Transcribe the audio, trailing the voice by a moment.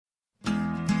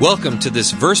Welcome to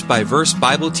this verse-by-verse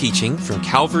Bible teaching from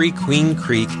Calvary Queen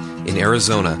Creek in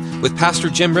Arizona with Pastor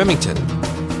Jim Remington.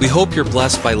 We hope you're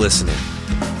blessed by listening.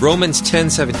 Romans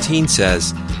 10:17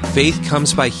 says, "Faith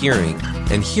comes by hearing,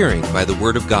 and hearing by the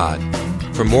Word of God."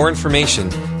 For more information,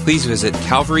 please visit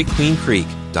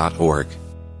calvaryqueencreek.org.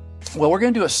 Well, we're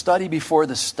going to do a study before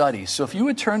the study. So if you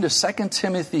would turn to 2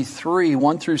 Timothy 3,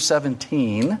 1 through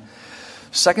 17.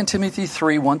 2 Timothy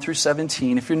 3, 1 through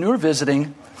 17. If you're new or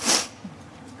visiting,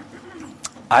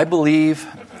 I believe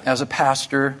as a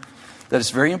pastor that it's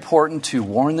very important to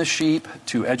warn the sheep,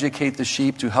 to educate the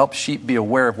sheep, to help sheep be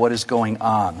aware of what is going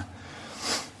on.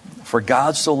 For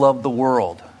God so loved the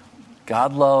world.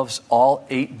 God loves all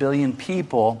 8 billion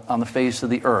people on the face of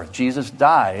the earth. Jesus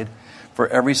died for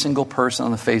every single person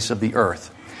on the face of the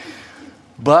earth.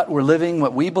 But we're living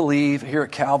what we believe here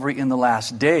at Calvary in the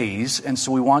last days, and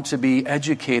so we want to be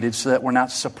educated so that we're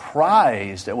not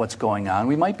surprised at what's going on.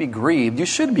 We might be grieved. You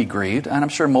should be grieved, and I'm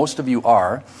sure most of you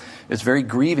are. It's very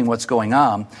grieving what's going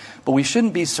on, but we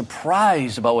shouldn't be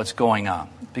surprised about what's going on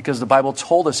because the Bible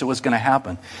told us it was going to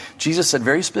happen. Jesus said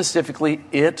very specifically,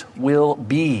 it will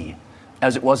be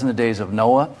as it was in the days of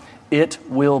Noah. It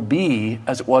will be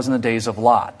as it was in the days of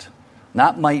Lot.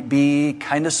 Not might be,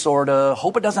 kind of, sort of,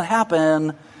 hope it doesn't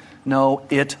happen. No,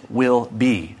 it will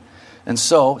be. And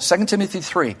so, 2 Timothy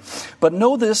 3. But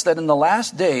know this, that in the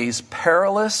last days,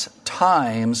 perilous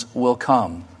times will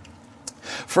come.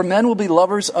 For men will be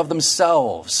lovers of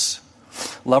themselves,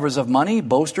 lovers of money,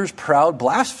 boasters, proud,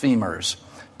 blasphemers,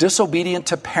 disobedient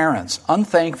to parents,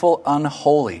 unthankful,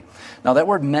 unholy. Now that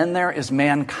word men there is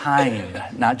mankind,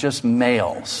 not just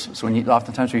males. So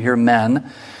oftentimes we hear men,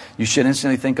 you should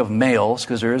instantly think of males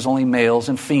because there is only males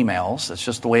and females. That's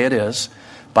just the way it is.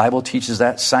 Bible teaches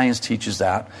that. Science teaches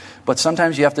that. But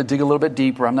sometimes you have to dig a little bit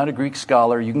deeper. I'm not a Greek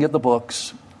scholar. You can get the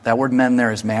books. That word men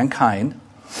there is mankind.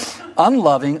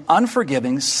 Unloving,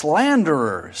 unforgiving,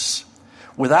 slanderers,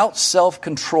 without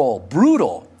self-control,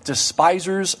 brutal,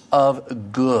 despisers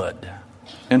of good.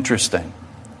 Interesting.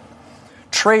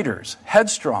 Traitors,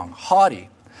 headstrong, haughty,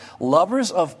 lovers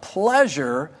of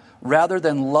pleasure rather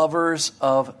than lovers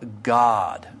of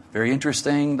God. Very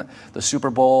interesting. The Super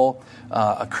Bowl,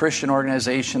 a Christian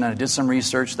organization, and I did some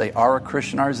research. They are a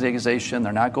Christian organization.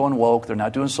 They're not going woke. They're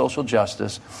not doing social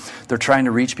justice. They're trying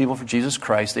to reach people for Jesus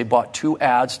Christ. They bought 2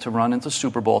 ads to run into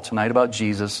Super Bowl tonight about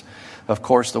Jesus. Of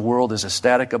course, the world is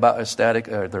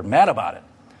they're mad about it.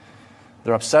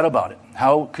 They're upset about it.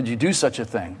 How could you do such a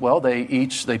thing? Well, they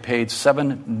paid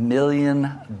 $7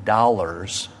 million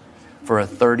for a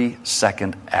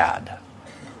 30-second ad.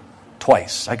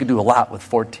 Twice. I could do a lot with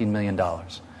 $14 million.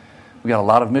 We got a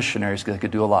lot of missionaries that could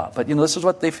do a lot. But, this is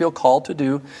what they feel called to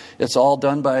do. It's all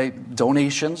done by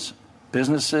donations,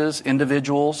 businesses,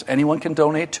 individuals. Anyone can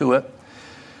donate to it.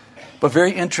 But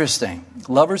very interesting.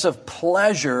 Lovers of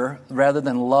pleasure rather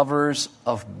than lovers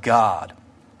of God.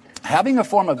 Having a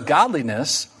form of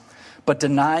godliness, but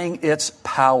denying its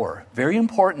power. Very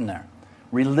important there.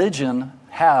 Religion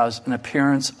has an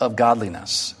appearance of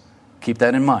godliness. Keep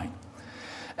that in mind.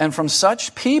 And from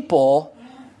such people,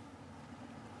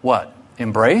 what?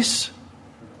 Embrace?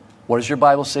 What does your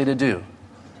Bible say to do?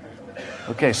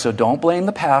 Okay, so don't blame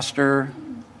the pastor.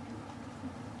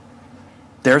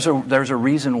 There's a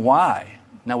reason why.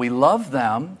 Now, we love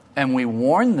them and we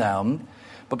warn them,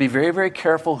 but be very, very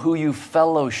careful who you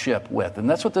fellowship with. And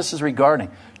that's what this is regarding.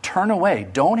 Turn away.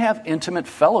 Don't have intimate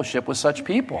fellowship with such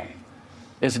people.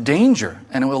 It's danger,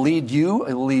 and it will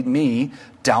lead me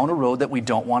down a road that we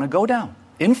don't want to go down.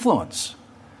 Influence.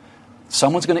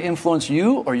 Someone's going to influence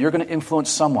you, or you're going to influence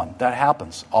someone. That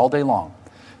happens all day long.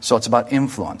 So it's about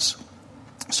influence.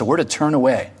 So we're to turn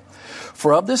away.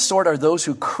 For of this sort are those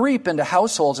who creep into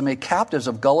households and make captives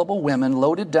of gullible women,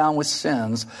 loaded down with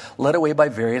sins, led away by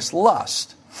various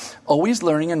lusts, always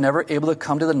learning and never able to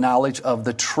come to the knowledge of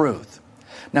the truth.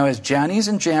 Now, as Jannes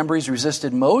and Jambres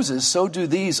resisted Moses, so do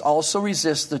these also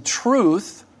resist the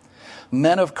truth,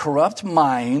 men of corrupt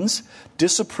minds,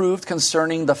 disapproved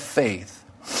concerning the faith.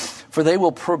 For they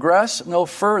will progress no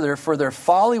further, for their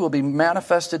folly will be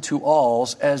manifested to all,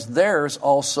 as theirs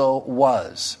also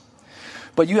was.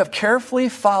 But you have carefully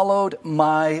followed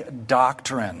my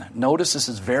doctrine. Notice this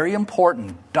is very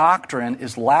important. Doctrine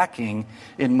is lacking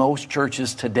in most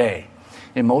churches today.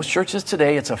 In most churches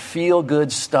today, it's a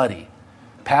feel-good study.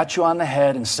 Pat you on the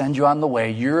head and send you on the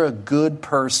way. You're a good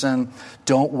person.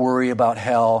 Don't worry about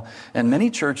hell. And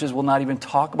many churches will not even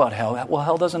talk about hell. Well,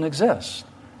 hell doesn't exist.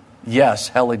 Yes,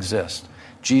 hell exists.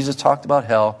 Jesus talked about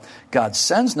hell. God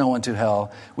sends no one to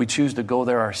hell. We choose to go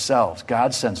there ourselves.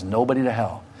 God sends nobody to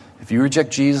hell. If you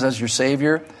reject Jesus as your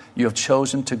Savior, you have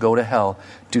chosen to go to hell.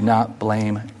 Do not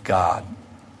blame God.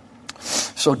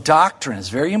 So doctrine is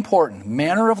very important.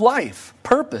 Manner of life,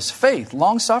 purpose, faith,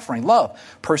 long-suffering, love,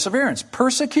 perseverance,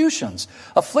 persecutions,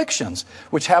 afflictions,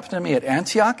 which happened to me at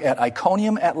Antioch, at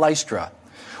Iconium, at Lystra.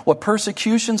 What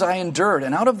persecutions I endured,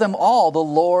 and out of them all the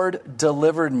Lord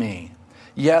delivered me.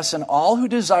 Yes, and all who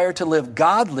desire to live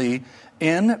godly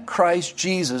in Christ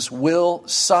Jesus will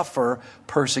suffer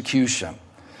persecution.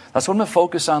 That's what I'm going to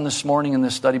focus on this morning in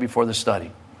this study before the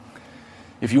study.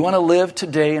 If you want to live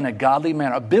today in a godly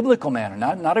manner, a biblical manner,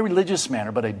 not a religious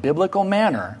manner, but a biblical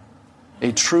manner,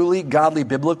 a truly godly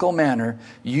biblical manner,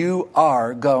 you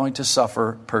are going to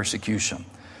suffer persecution.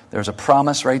 There's a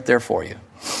promise right there for you.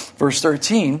 Verse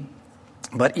 13,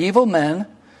 but evil men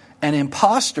and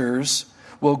impostors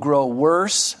will grow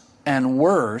worse and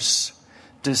worse,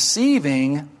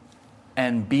 deceiving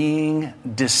and being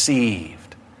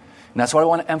deceived. And that's what I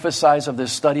want to emphasize of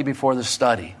this study before the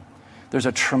study. There's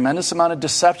a tremendous amount of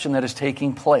deception that is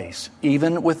taking place,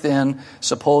 even within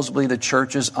supposedly the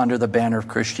churches under the banner of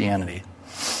Christianity.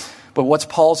 But what's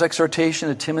Paul's exhortation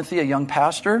to Timothy, a young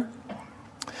pastor?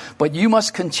 But you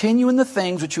must continue in the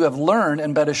things which you have learned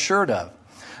and been assured of,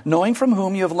 knowing from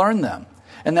whom you have learned them,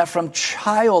 and that from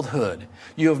childhood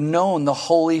you have known the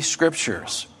Holy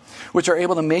Scriptures, which are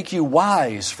able to make you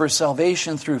wise for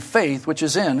salvation through faith, which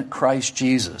is in Christ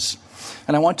Jesus.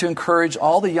 And I want to encourage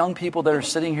all the young people that are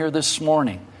sitting here this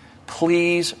morning,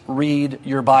 please read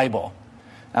your Bible.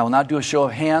 I will not do a show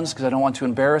of hands because I don't want to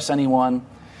embarrass anyone,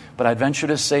 but I'd venture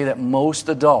to say that most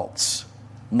adults,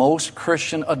 most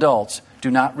Christian adults,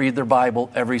 do not read their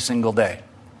Bible every single day.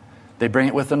 They bring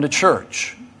it with them to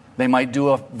church. They might do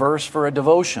a verse for a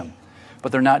devotion,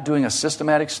 but they're not doing a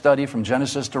systematic study from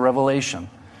Genesis to Revelation.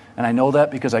 And I know that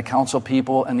because I counsel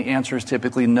people, and the answer is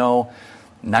typically no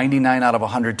 99 out of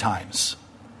 100 times.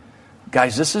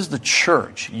 Guys, this is the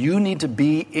church. You need to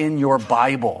be in your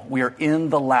Bible. We are in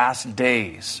the last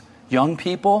days. Young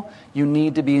people, you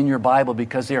need to be in your Bible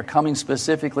because they are coming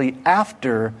specifically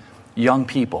after young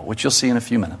people, which you'll see in a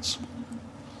few minutes.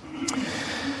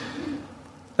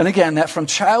 And again, that from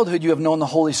childhood you have known the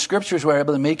Holy Scriptures, were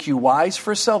able to make you wise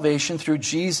for salvation through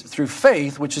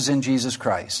faith, which is in Jesus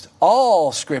Christ.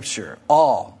 All Scripture,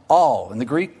 all. In the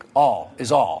Greek, all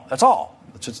is all. That's all.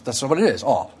 That's what it is,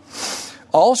 all.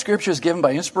 All Scripture is given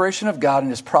by inspiration of God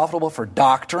and is profitable for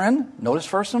doctrine. Notice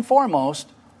first and foremost,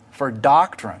 for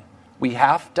doctrine. We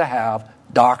have to have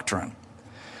doctrine.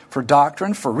 For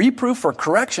doctrine, for reproof, for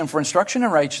correction, for instruction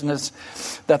in righteousness,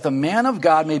 that the man of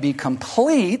God may be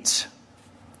complete,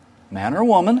 man or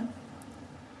woman,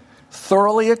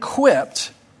 thoroughly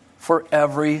equipped for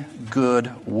every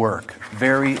good work.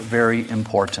 Very, very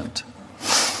important.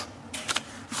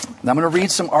 Now I'm going to read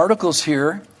some articles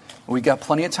here. We got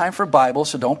plenty of time for Bible,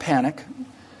 so don't panic.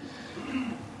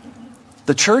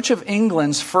 The Church of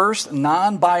England's first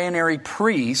non-binary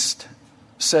priest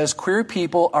says queer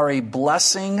people are a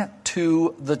blessing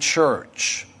to the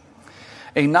church.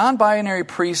 A non-binary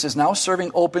priest is now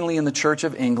serving openly in the Church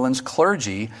of England's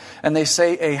clergy, and they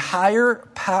say a higher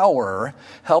power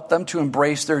helped them to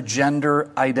embrace their gender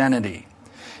identity.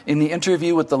 In the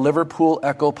interview with the Liverpool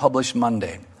Echo published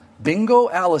Monday, Bingo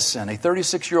Allison, a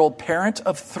 36-year-old parent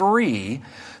of 3,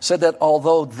 said that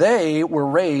although they were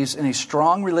raised in a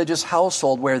strong religious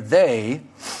household where they,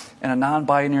 and a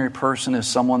non-binary person is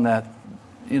someone that,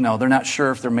 they're not sure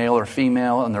if they're male or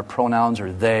female, and their pronouns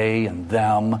are they and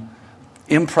them.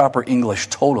 Improper English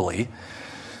totally.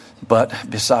 But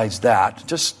besides that,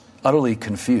 just utterly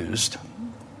confused.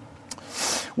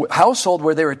 Household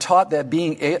where they were taught that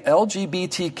being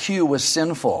LGBTQ was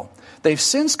sinful. They've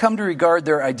since come to regard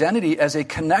their identity as a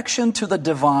connection to the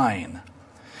divine.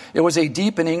 It was a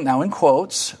deepening, now in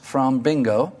quotes from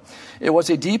Bingo, it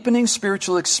was a deepening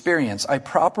spiritual experience. I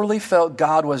properly felt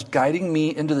God was guiding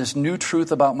me into this new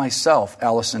truth about myself,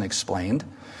 Allison explained.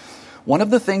 One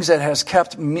of the things that has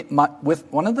kept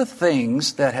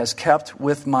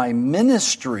with my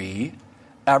ministry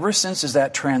ever since is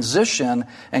that transition,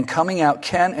 and coming out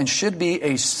can and should be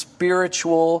a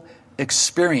spiritual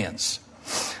experience,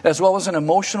 as well as an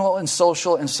emotional and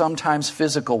social and sometimes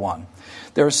physical one.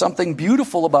 There is something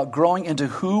beautiful about growing into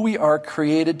who we are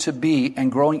created to be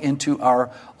and growing into our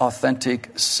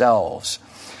authentic selves.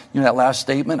 That last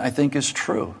statement I think is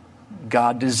true.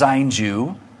 God designed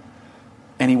you,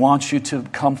 and He wants you to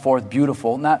come forth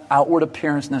beautiful, not outward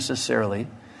appearance necessarily,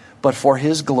 but for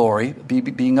His glory,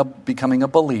 becoming a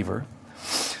believer.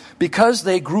 Because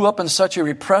they grew up in such a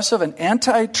repressive and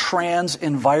anti-trans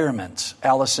environment,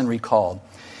 Allison recalled.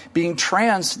 Being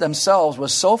trans themselves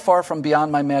was so far from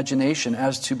beyond my imagination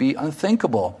as to be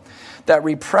unthinkable. That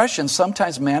repression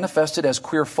sometimes manifested as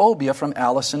queerphobia from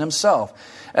Allison himself.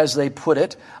 As they put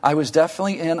it, I was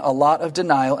definitely in a lot of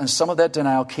denial, and some of that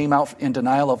denial came out in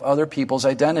denial of other people's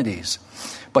identities.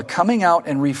 But coming out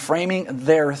and reframing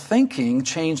their thinking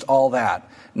changed all that.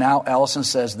 Now, Allison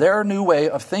says, their new way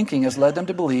of thinking has led them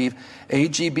to believe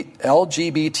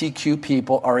LGBTQ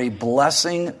people are a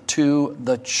blessing to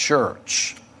the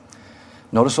church.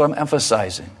 Notice what I'm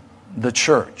emphasizing. The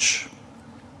church.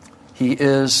 He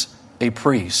is a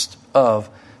priest of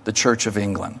the Church of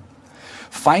England.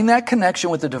 Find that connection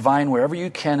with the divine wherever you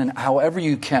can and however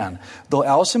you can. Though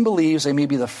Allison believes they may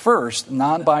be the first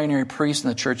non-binary priest in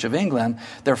the Church of England,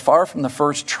 they're far from the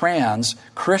first trans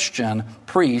Christian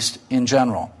priest in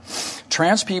general.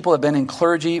 Trans people have been in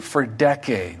clergy for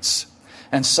decades,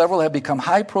 and several have become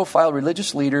high-profile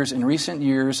religious leaders in recent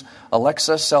years.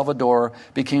 Alexa Salvador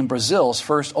became Brazil's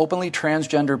first openly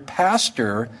transgender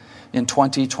pastor in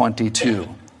 2022.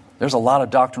 There's a lot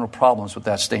of doctrinal problems with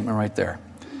that statement right there.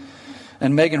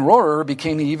 And Megan Rohrer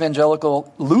became the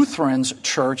Evangelical Lutherans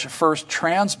Church first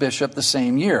trans bishop the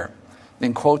same year.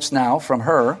 In quotes now from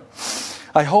her,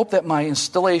 I hope that my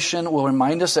installation will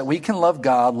remind us that we can love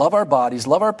God, love our bodies,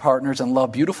 love our partners, and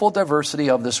love beautiful diversity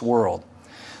of this world.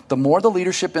 The more the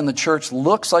leadership in the church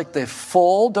looks like the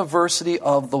full diversity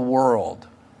of the world.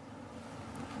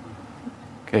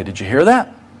 Okay, did you hear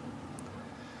that?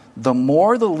 The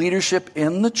more the leadership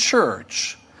in the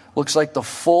church looks like the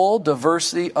full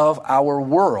diversity of our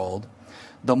world,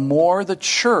 the more the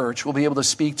church will be able to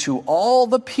speak to all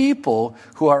the people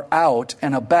who are out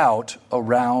and about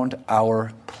around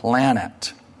our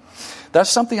planet. That's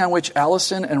something on which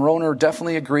Allison and Rohrer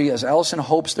definitely agree, as Allison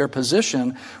hopes their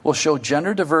position will show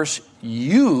gender-diverse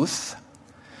youth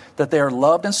that they are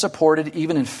loved and supported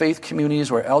even in faith communities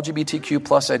where LGBTQ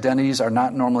plus identities are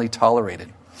not normally tolerated.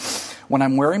 When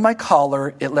I'm wearing my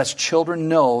collar, it lets children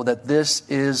know that this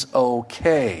is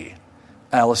okay,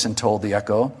 Allison told The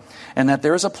Echo, and that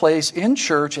there is a place in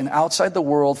church and outside the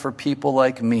world for people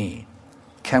like me.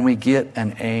 Can we get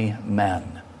an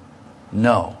amen?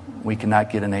 No, we cannot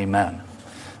get an amen.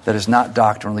 That is not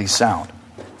doctrinally sound.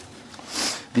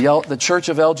 The Church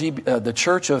of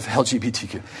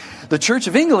LGBTQ, the Church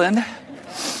of England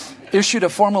issued a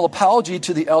formal apology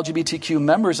to the LGBTQ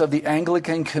members of the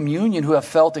Anglican Communion who have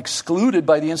felt excluded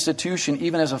by the institution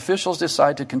even as officials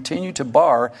decide to continue to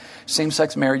bar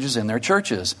same-sex marriages in their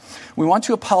churches. We want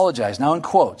to apologize, now in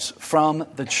quotes, from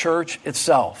the church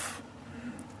itself.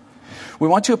 We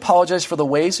want to apologize for the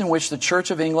ways in which the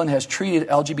Church of England has treated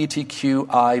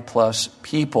LGBTQI plus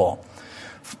people,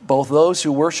 both those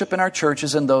who worship in our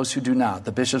churches and those who do not.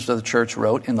 The bishops of the church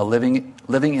wrote in the Living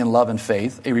in Love and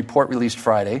Faith, a report released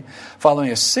Friday, following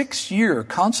a 6-year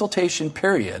consultation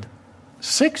period.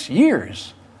 6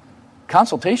 years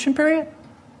consultation period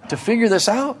to figure this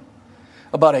out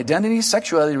about identity,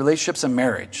 sexuality, relationships, and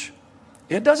marriage.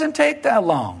 It doesn't take that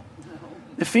long.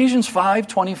 Ephesians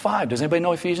 5:25. Does anybody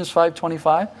know Ephesians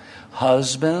 5:25?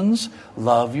 Husbands,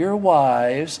 love your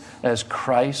wives as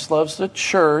Christ loves the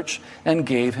church and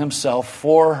gave himself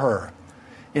for her.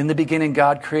 In the beginning,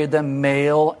 God created them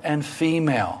male and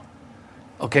female.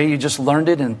 Okay, you just learned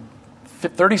it in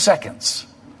 30 seconds.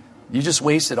 You just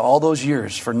wasted all those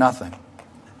years for nothing.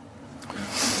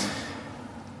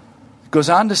 Goes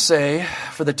on to say,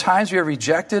 for the times we have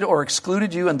rejected or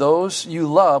excluded you and those you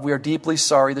love, we are deeply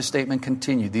sorry, the statement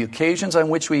continued. The occasions on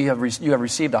which you have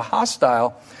received a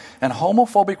hostile and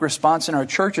homophobic response in our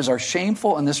churches are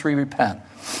shameful, and this we repent.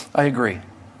 I agree.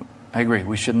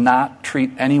 We should not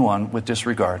treat anyone with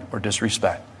disregard or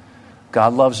disrespect.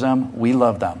 God loves them. We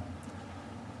love them.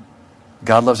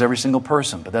 God loves every single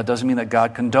person, but that doesn't mean that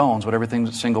God condones what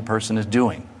every single person is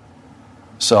doing.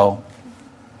 So,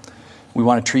 we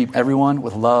want to treat everyone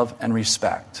with love and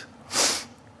respect.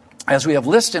 As we have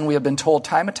listened, we have been told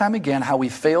time and time again how we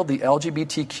failed the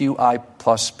LGBTQI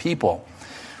plus people.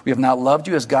 We have not loved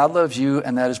you as God loves you,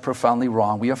 and that is profoundly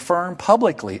wrong. We affirm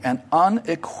publicly and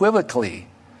unequivocally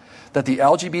that the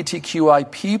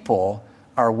LGBTQI people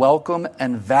are welcome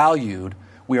and valued.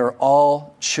 We are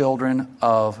all children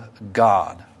of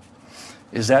God.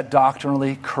 Is that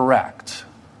doctrinally correct?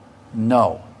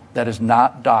 No, that is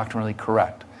not doctrinally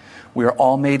correct. We are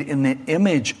all made in the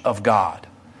image of God.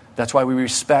 That's why we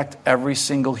respect every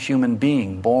single human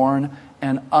being, born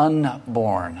and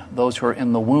unborn, those who are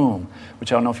in the womb,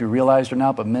 which I don't know if you realized or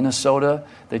not, but Minnesota,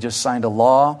 they just signed a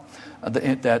law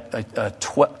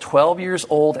that 12 years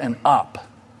old and up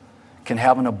can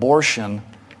have an abortion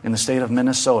in the state of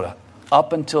Minnesota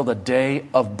up until the day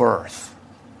of birth.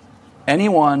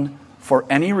 Anyone, for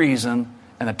any reason,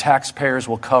 and the taxpayers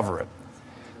will cover it.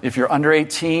 If you're under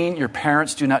 18, your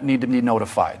parents do not need to be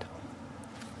notified.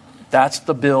 That's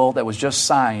the bill that was just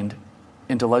signed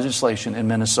into legislation in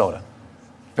Minnesota.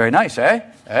 Very nice,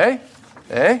 eh?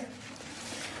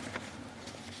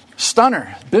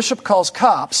 Stunner. Bishop calls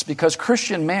cops because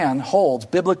Christian man holds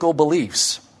biblical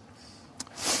beliefs.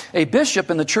 A bishop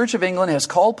in the Church of England has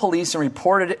called police and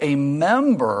reported a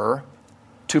member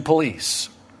to police.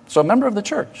 So a member of the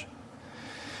church.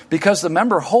 Because the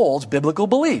member holds biblical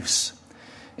beliefs.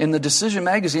 In the Decision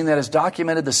magazine that has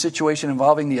documented the situation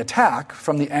involving the attack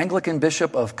from the Anglican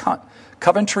Bishop of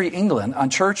Coventry, England,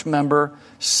 on church member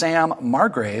Sam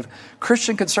Margrave,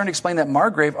 Christian Concern explained that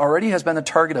Margrave already has been the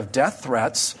target of death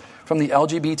threats from the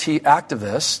LGBT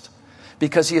activist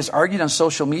because he has argued on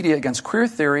social media against queer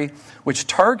theory, which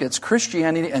targets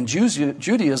Christianity and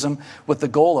Judaism with the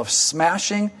goal of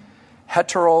smashing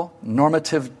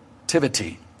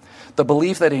heteronormativity, the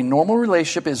belief that a normal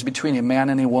relationship is between a man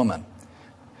and a woman.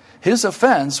 His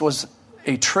offense was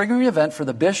a triggering event for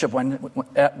the bishop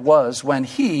when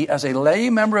he, as a lay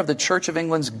member of the Church of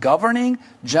England's governing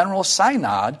General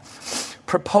Synod,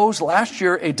 proposed last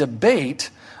year a debate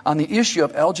on the issue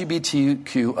of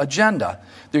LGBTQ agenda.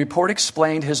 The report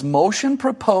explained his motion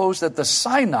proposed that the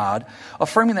Synod,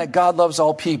 affirming that God loves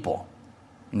all people,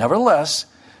 nevertheless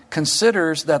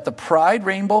considers that the Pride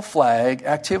rainbow flag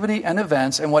activity and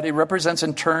events and what it represents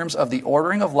in terms of the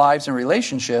ordering of lives and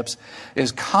relationships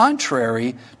is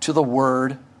contrary to the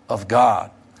Word of God.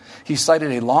 He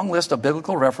cited a long list of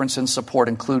biblical references in support,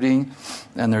 including,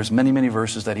 and there's many, many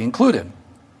verses that he included.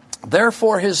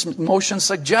 Therefore, his motion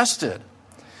suggested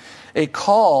a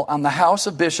call on the House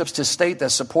of Bishops to state that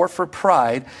support for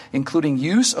Pride, including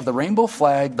use of the rainbow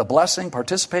flag, the blessing,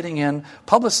 participating in,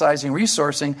 publicizing,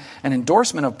 resourcing, and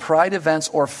endorsement of Pride events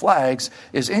or flags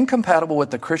is incompatible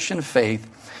with the Christian faith,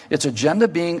 its agenda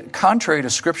being contrary to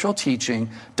scriptural teaching,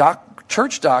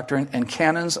 church doctrine, and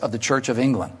canons of the Church of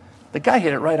England. The guy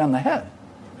hit it right on the head.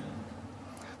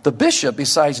 The bishop,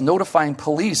 besides notifying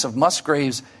police of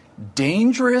Musgrave's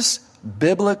dangerous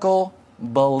biblical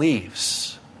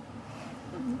beliefs.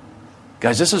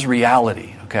 Guys, this is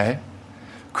reality, okay?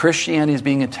 Christianity is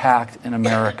being attacked in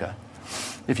America.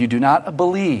 If you do not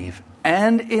believe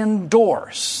and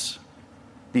endorse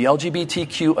the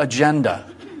LGBTQ agenda,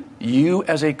 you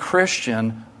as a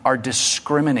Christian are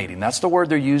discriminating. That's the word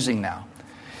they're using now.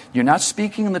 You're not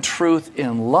speaking the truth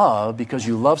in love because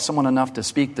you love someone enough to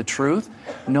speak the truth.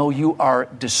 No, you are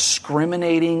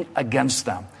discriminating against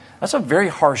them. That's a very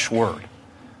harsh word.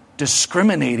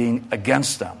 Discriminating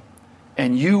against them.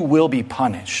 And you will be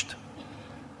punished.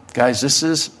 Guys, this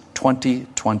is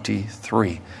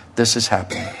 2023. This is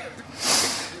happening.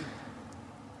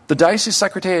 The diocese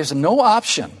secretary has no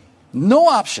option,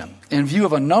 in view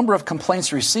of a number of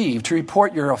complaints received, to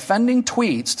report your offending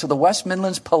tweets to the West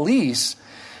Midlands Police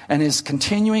and is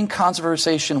continuing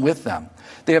conversation with them.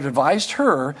 They have advised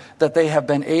her that they have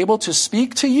been able to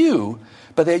speak to you,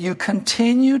 but that you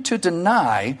continue to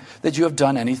deny that you have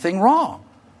done anything wrong.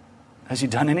 Has he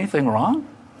done anything wrong?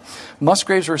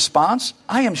 Musgrave's response,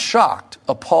 I am shocked,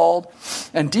 appalled,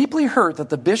 and deeply hurt that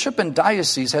the bishop and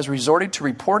diocese has resorted to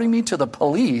reporting me to the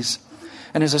police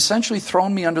and has essentially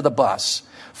thrown me under the bus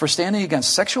for standing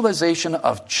against sexualization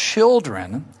of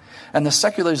children and the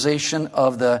secularization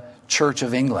of the Church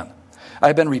of England.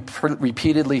 I've been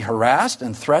repeatedly harassed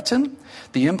and threatened.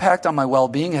 The impact on my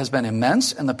well-being has been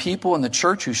immense, and the people in the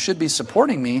church who should be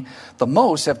supporting me the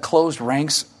most have closed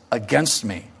ranks against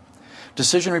me.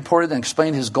 Decision reported and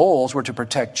explained his goals were to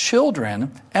protect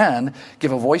children and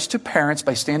give a voice to parents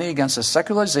by standing against the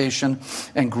secularization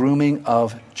and grooming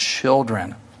of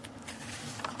children.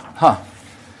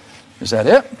 Is that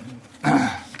it?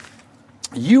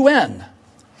 UN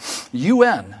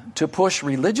to push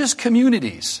religious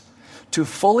communities to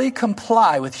fully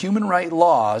comply with human rights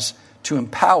laws to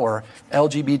empower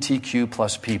LGBTQ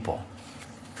plus people.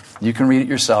 You can read it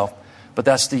yourself, but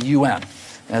that's the UN.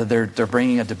 They're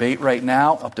bringing a debate right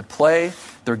now up to play.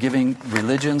 They're giving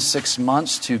religions 6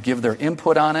 months to give their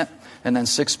input on it. And then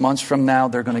 6 months from now,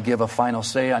 they're going to give a final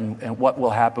say on what will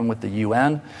happen with the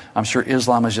UN. I'm sure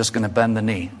Islam is just going to bend the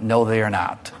knee. No, they are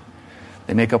not.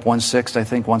 They make up 1/6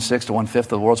 to 1/5 of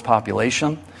the world's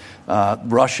population.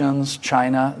 Russians,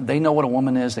 China, they know what a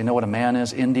woman is. They know what a man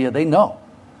is. India, they know.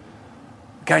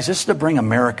 Guys, this is to bring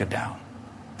America down.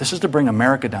 This is to bring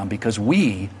America down because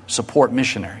we support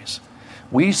missionaries.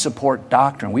 We support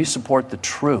doctrine. We support the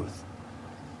truth.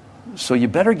 So you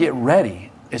better get ready.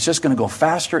 It's just going to go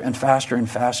faster and faster and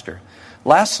faster.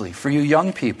 Lastly, for you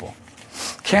young people,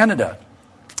 Canada,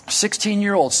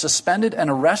 16-year-old suspended and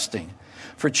arresting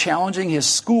for challenging his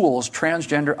school's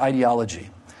transgender ideology.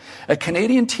 A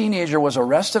Canadian teenager was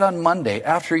arrested on Monday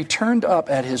after he turned up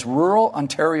at his rural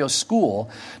Ontario school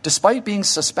despite being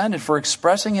suspended for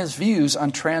expressing his views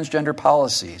on transgender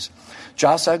policies.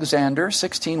 Josh Alexander,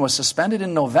 16, was suspended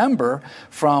in November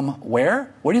from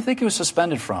where? Where do you think he was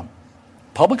suspended from?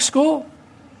 Public school?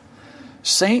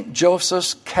 St.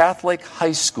 Joseph's Catholic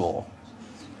High School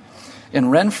in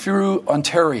Renfrew,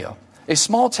 Ontario, a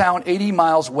small town 80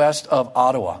 miles west of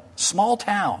Ottawa. Small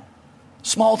town.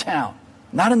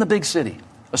 Not in the big city,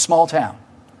 a small town.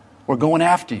 We're going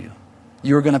after you.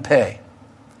 You're going to pay.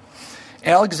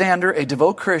 Alexander, a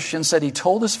devout Christian, said he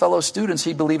told his fellow students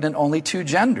he believed in only two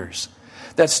genders,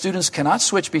 that students cannot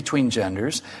switch between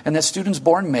genders, and that students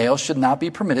born male should not be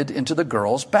permitted into the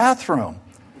girls' bathroom.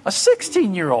 A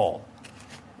 16-year-old.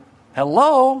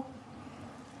 Hello?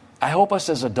 I hope us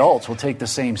as adults will take the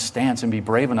same stance and be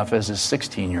brave enough as his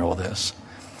 16-year-old is.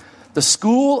 The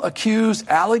school accused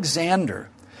Alexander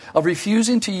of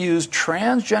refusing to use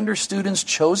transgender students'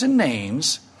 chosen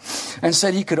names and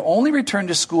said he could only return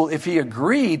to school if he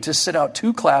agreed to sit out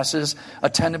 2 classes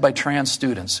attended by trans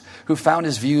students who found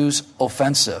his views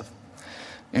offensive.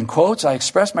 In quotes, I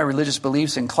expressed my religious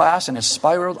beliefs in class and it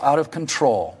spiraled out of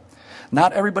control.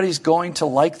 Not everybody's going to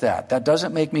like that. That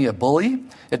doesn't make me a bully.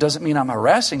 It doesn't mean I'm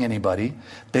harassing anybody.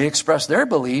 They express their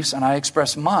beliefs and I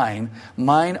express mine.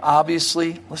 Mine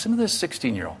obviously, listen to this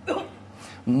 16-year-old.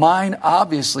 Mine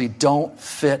obviously don't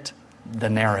fit the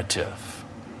narrative.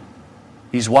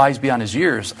 He's wise beyond his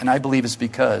years, and I believe it's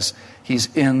because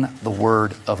he's in the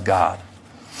Word of God.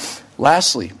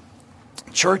 Lastly,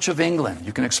 Church of England.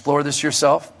 You can explore this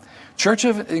yourself. Church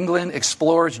of England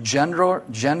explores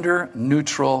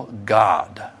gender-neutral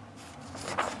God.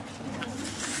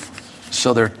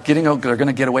 So they're going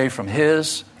to get away from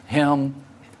his, him,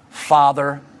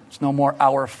 father. It's no more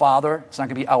our Father. It's not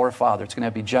going to be our Father. It's going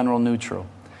to be general neutral.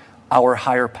 Our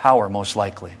higher power, most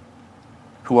likely,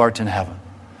 who art in heaven.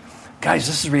 Guys,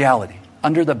 this is reality.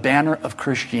 Under the banner of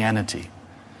Christianity,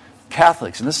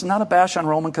 Catholics, and this is not a bash on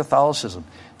Roman Catholicism.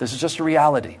 This is just a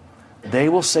reality. They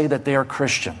will say that they are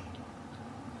Christian.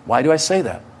 Why do I say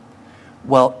that?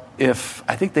 Well,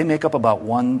 I think they make up about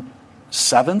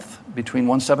 1/7, between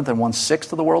 1/7 and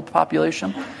 1/6 of the world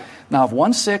population. Now, if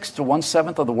 1/6 to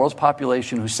 1/7 of the world's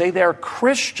population who say they're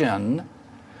Christian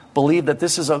believe that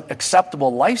this is an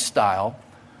acceptable lifestyle,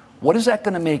 what is that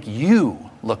going to make you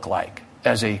look like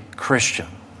as a Christian?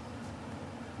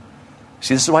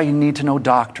 See, this is why you need to know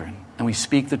doctrine, and we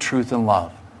speak the truth in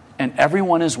love. And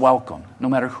everyone is welcome, no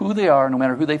matter who they are, no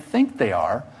matter who they think they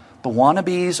are, the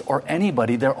wannabes or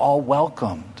anybody, they're all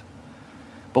welcomed.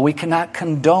 But we cannot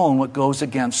condone what goes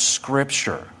against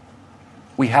Scripture.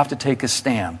 We have to take a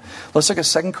stand. Let's look at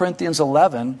 2 Corinthians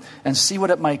 11 and see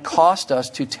what it might cost us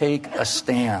to take a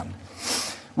stand.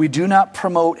 We do not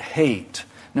promote hate.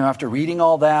 Now, after reading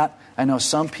all that, I know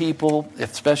some people,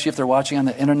 especially if they're watching on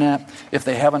the internet, if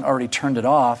they haven't already turned it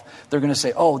off, they're going to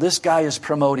say, oh, this guy is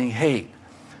promoting hate,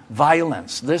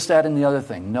 violence, this, that, and the other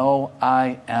thing. No,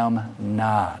 I am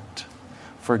not.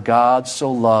 For God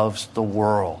so loves the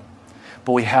world.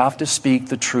 But we have to speak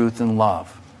the truth in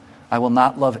love. I will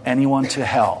not love anyone to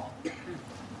hell.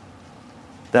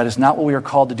 That is not what we are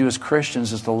called to do as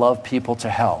Christians, is to love people to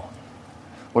hell.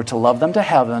 Or to love them to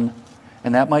heaven,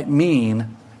 and that might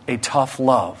mean a tough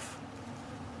love.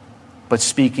 But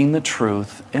speaking the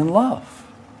truth in love.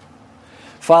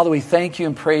 Father, we thank you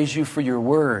and praise you for your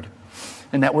word,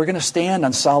 and that we're going to stand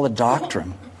on solid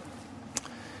doctrine.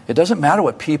 It doesn't matter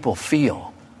what people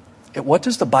feel. What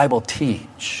does the Bible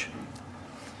teach?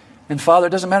 And Father, it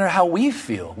doesn't matter how we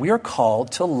feel. We are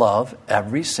called to love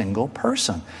every single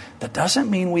person. That doesn't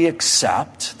mean we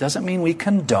accept, doesn't mean we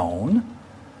condone,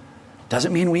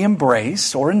 doesn't mean we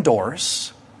embrace or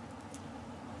endorse.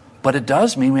 But it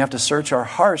does mean we have to search our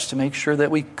hearts to make sure that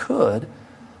we could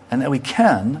and that we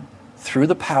can, through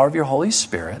the power of your Holy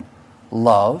Spirit,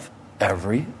 love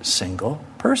every single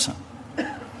person.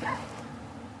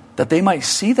 That they might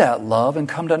see that love and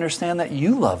come to understand that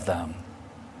you love them.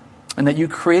 And that you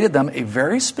created them a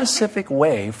very specific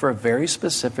way for a very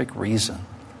specific reason.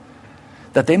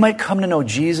 That they might come to know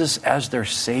Jesus as their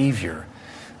Savior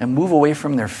and move away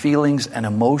from their feelings and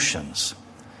emotions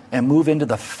and move into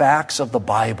the facts of the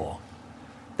Bible.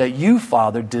 That you,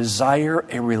 Father, desire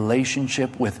a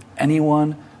relationship with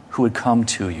anyone who would come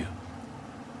to you.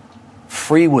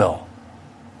 Free will.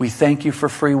 We thank you for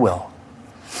free will.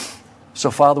 So,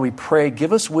 Father, we pray,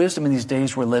 give us wisdom in these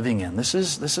days we're living in. This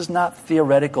is not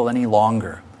theoretical any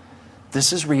longer.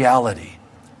 This is reality.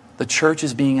 The church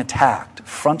is being attacked,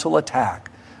 frontal attack.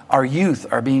 Our youth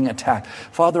are being attacked.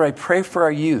 Father, I pray for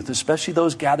our youth, especially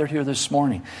those gathered here this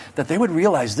morning, that they would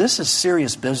realize this is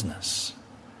serious business.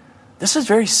 This is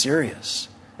very serious.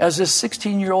 As this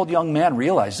 16-year-old young man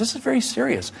realized, this is very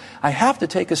serious. I have to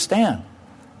take a stand.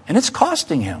 And it's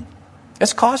costing him.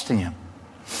 It's costing him.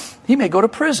 He may go to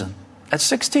prison at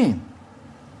 16.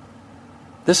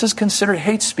 This is considered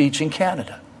hate speech in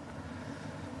Canada.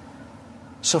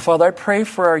 So, Father, I pray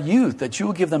for our youth that you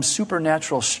will give them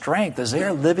supernatural strength as they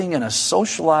are living in a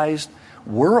socialized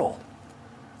world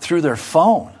through their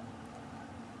phone.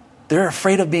 They're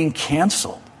afraid of being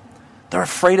canceled. They're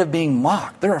afraid of being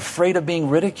mocked. They're afraid of being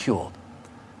ridiculed.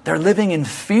 They're living in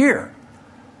fear.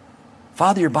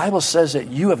 Father, your Bible says that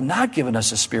you have not given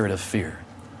us a spirit of fear,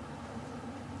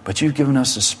 but you've given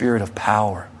us a spirit of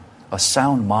power, a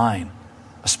sound mind,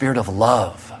 a spirit of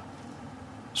love.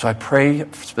 So I pray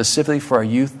specifically for our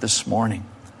youth this morning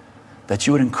that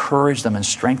you would encourage them and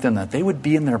strengthen them, that they would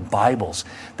be in their Bibles,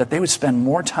 that they would spend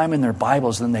more time in their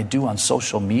Bibles than they do on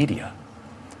social media.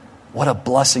 What a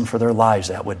blessing for their lives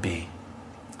that would be.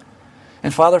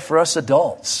 And Father, for us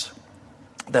adults,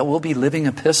 that we'll be living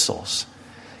epistles,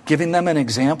 giving them an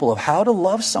example of how to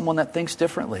love someone that thinks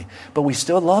differently. But we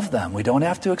still love them. We don't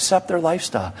have to accept their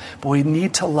lifestyle, but we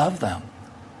need to love them.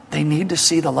 They need to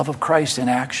see the love of Christ in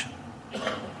action.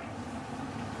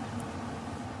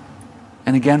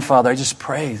 And again, Father, I just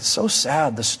pray, it's so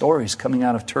sad, the stories coming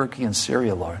out of Turkey and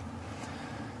Syria, Lord.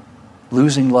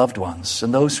 Losing loved ones,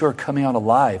 and those who are coming out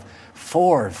alive,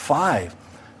 4, 5,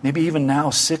 maybe even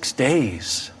now 6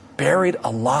 days, buried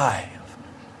alive.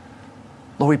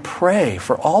 Lord, we pray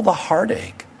for all the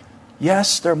heartache.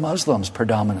 Yes, they're Muslims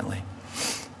predominantly.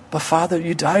 But Father,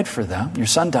 you died for them. Your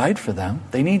Son died for them.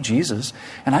 They need Jesus.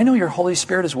 And I know your Holy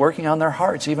Spirit is working on their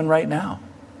hearts even right now.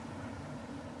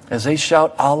 As they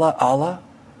shout, Allah, Allah,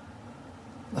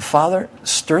 the Father,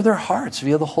 stir their hearts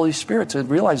via the Holy Spirit to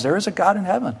realize there is a God in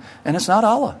heaven. And it's not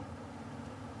Allah.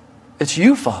 It's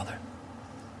you, Father.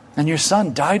 And your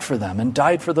Son died for them and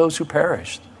died for those who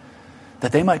perished,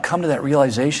 that they might come to that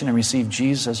realization and receive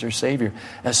Jesus as their Savior,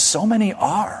 as so many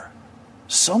are.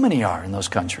 So many are in those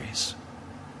countries.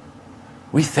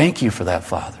 We thank you for that,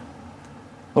 Father.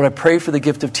 Lord, I pray for the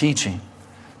gift of teaching,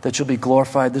 that you'll be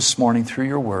glorified this morning through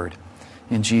your word.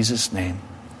 In Jesus' name,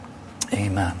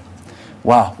 amen.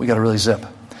 Wow, we got to really zip.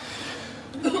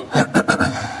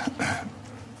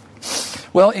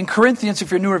 Well, in Corinthians, if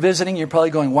you're new or visiting, you're probably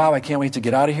going, wow, I can't wait to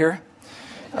get out of here.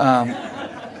 But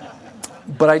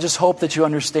I just hope that you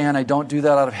understand I don't do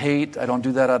that out of hate. I don't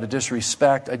do that out of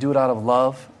disrespect. I do it out of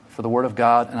love for the Word of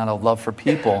God and out of love for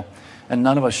people. And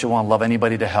none of us should want to love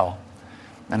anybody to hell.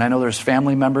 And I know there's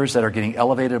family members that are getting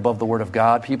elevated above the Word of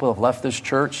God. People have left this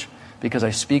church because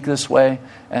I speak this way,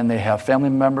 and they have family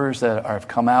members that have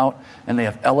come out, and they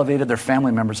have elevated their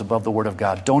family members above the Word of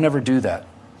God. Don't ever do that.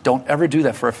 Don't ever do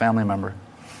that for a family member.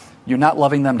 You're not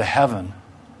loving them to heaven.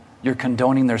 You're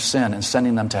condoning their sin and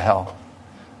sending them to hell.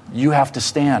 You have to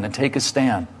stand and take a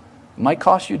stand. It might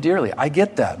cost you dearly. I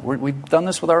get that. We've done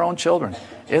this with our own children.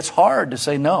 It's hard to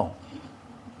say no.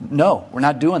 No, we're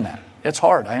not doing that. It's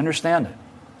hard. I understand it.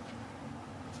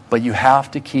 But you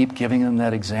have to keep giving them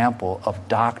that example of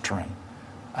doctrine.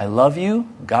 I love you.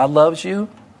 God loves you.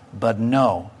 But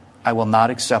no, I will not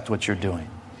accept what you're doing.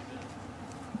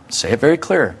 Say it very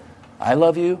clear. I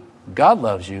love you. God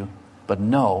loves you. But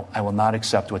no, I will not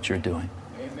accept what you're doing.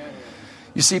 Amen.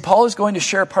 You see, Paul is going to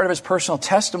share part of his personal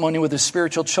testimony with his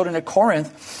spiritual children at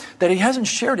Corinth that he hasn't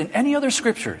shared in any other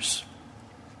scriptures.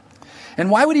 And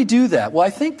why would he do that? Well, I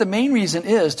think the main reason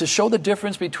is to show the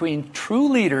difference between true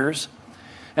leaders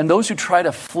and those who try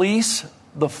to fleece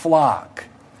the flock.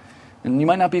 And you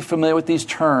might not be familiar with these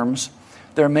terms.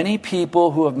 There are many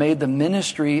people who have made the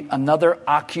ministry another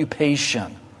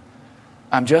occupation.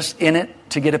 I'm just in it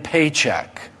to get a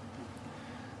paycheck.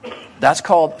 That's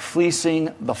called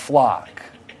fleecing the flock.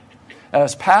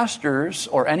 As pastors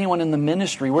or anyone in the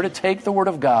ministry, we're to take the Word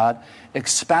of God,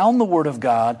 expound the Word of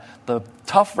God, the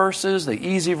tough verses, the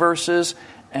easy verses,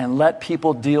 and let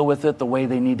people deal with it the way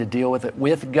they need to deal with it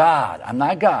with God. I'm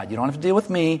not God. You don't have to deal with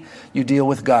me. You deal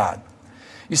with God.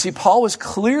 You see, Paul was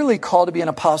clearly called to be an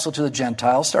apostle to the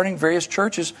Gentiles, starting various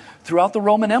churches throughout the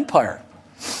Roman Empire.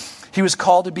 He was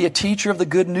called to be a teacher of the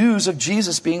good news of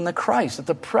Jesus being the Christ, that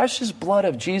the precious blood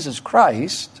of Jesus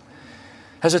Christ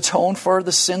has atoned for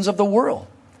the sins of the world.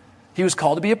 He was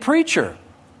called to be a preacher,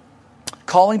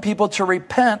 calling people to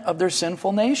repent of their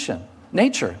sinful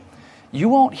nature. You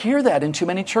won't hear that in too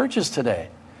many churches today,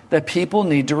 that people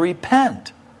need to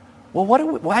repent. Well,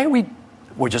 why are we?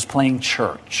 We're just playing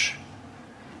church.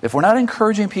 If we're not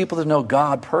encouraging people to know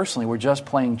God personally, we're just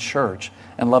playing church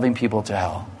and loving people to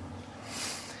hell.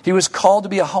 He was called to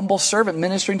be a humble servant,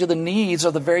 ministering to the needs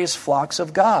of the various flocks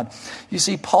of God. You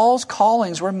see, Paul's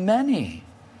callings were many.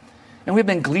 And we've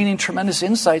been gleaning tremendous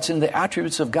insights into the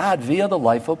attributes of God via the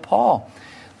life of Paul.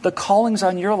 The callings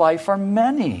on your life are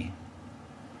many.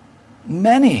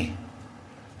 Many.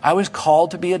 I was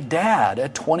called to be a dad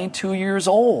at 22 years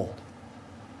old.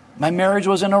 My marriage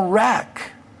was in a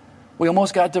wreck. We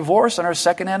almost got divorced on our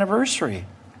second anniversary.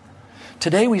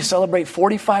 Today we celebrate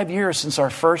 45 years since our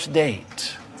first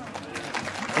date.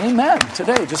 Amen.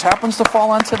 Today just happens to fall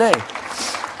on today.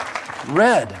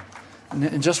 Red.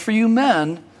 And just for you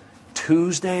men,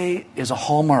 Tuesday is a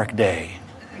Hallmark day.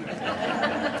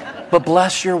 But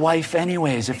bless your wife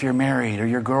anyways if you're married or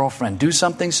your girlfriend. Do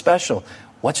something special.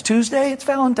 What's Tuesday? It's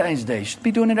Valentine's Day. You should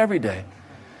be doing it every day.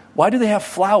 Why do they have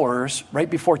flowers right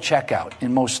before checkout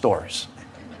in most stores?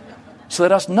 So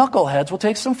that us knuckleheads will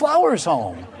take some flowers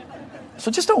home. So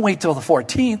just don't wait till the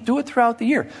 14th. Do it throughout the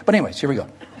year. But anyways, here we go.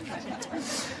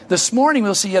 This morning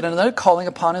we'll see yet another calling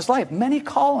upon his life. Many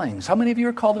callings. How many of you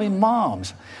are called to be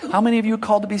moms? How many of you are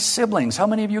called to be siblings? How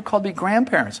many of you are called to be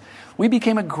grandparents? We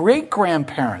became a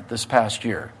great-grandparent this past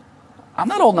year. I'm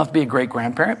not old enough to be a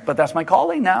great-grandparent, but that's my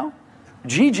calling now.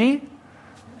 Gigi.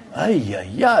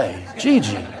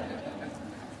 Gigi.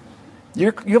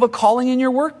 You have a calling in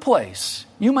your workplace.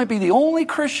 You might be the only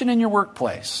Christian in your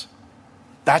workplace.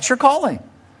 That's your calling,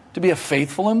 to be a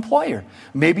faithful employer.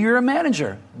 Maybe you're a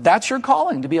manager. That's your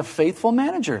calling, to be a faithful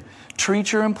manager.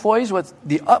 Treat your employees with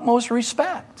the utmost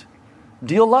respect.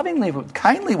 Deal lovingly,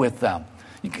 kindly with them.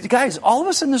 Guys, all of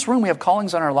us in this room, we have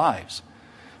callings on our lives.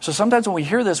 So sometimes when we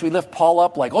hear this, we lift Paul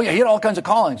up like, oh yeah, he had all kinds of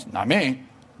callings. Not me.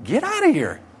 Get out of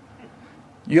here.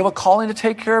 You have a calling to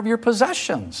take care of your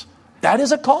possessions. That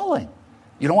is a calling.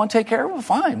 You don't want to take care of them?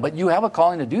 Fine. But you have a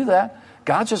calling to do that.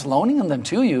 God's just loaning them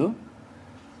to you.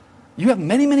 You have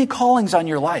many, many callings on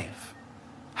your life.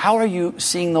 How are you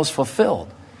seeing those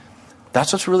fulfilled?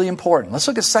 That's what's really important. Let's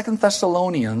look at 2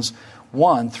 Thessalonians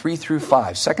 1, 3 through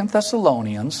 5. 2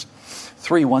 Thessalonians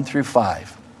 3, 1 through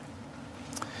 5.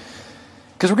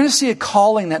 Because we're going to see a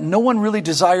calling that no one really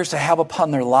desires to have upon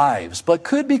their lives, but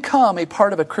could become a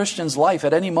part of a Christian's life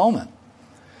at any moment,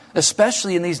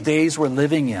 especially in these days we're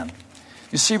living in.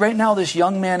 You see, right now, this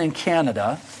young man in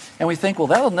Canada, and we think, well,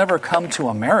 that'll never come to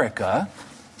America.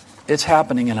 It's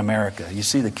happening in America. You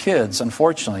see, the kids,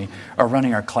 unfortunately, are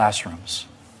running our classrooms.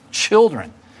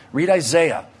 Children. Read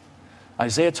Isaiah.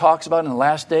 Isaiah talks about in the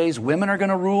last days, women are going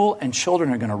to rule and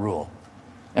children are going to rule.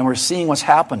 And we're seeing what's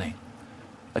happening.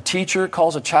 A teacher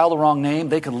calls a child the wrong name,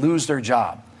 they could lose their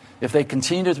job. If they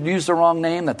continue to use the wrong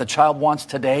name that the child wants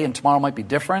today and tomorrow might be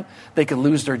different, they could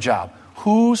lose their job.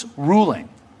 Who's ruling?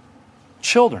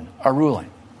 Children are ruling.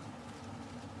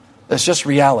 That's just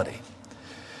reality.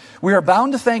 We are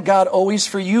bound to thank God always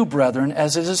for you, brethren,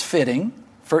 as it is fitting,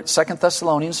 for 2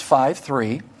 Thessalonians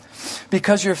 5:3,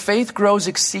 because your faith grows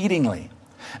exceedingly,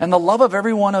 and the love of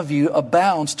every one of you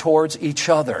abounds towards each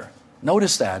other.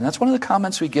 Notice that. And that's one of the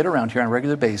comments we get around here on a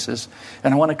regular basis.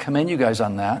 And I want to commend you guys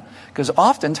on that. Because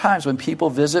oftentimes when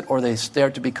people visit or they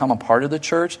start to become a part of the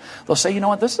church, they'll say, you know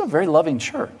what, this is a very loving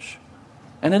church.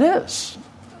 And it is.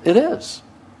 It is.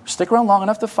 Stick around long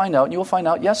enough to find out, and you will find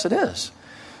out, yes, it is.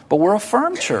 But we're a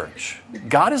firm church.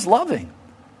 God is loving,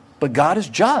 but God is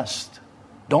just.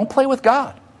 Don't play with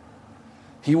God.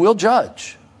 He will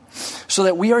judge. So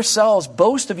that we ourselves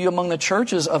boast of you among the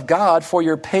churches of God for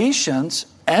your patience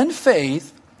and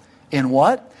faith in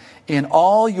what? In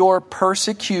all your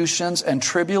persecutions and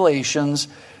tribulations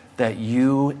that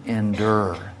you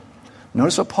endure.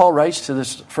 Notice what Paul writes to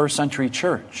this first century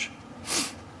church.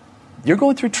 You're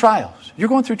going through trials. You're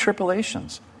going through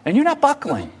tribulations. And you're not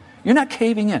buckling. You're not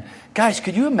caving in. Guys,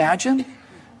 could you imagine?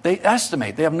 They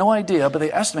estimate, they have no idea, but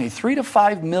they estimate 3 to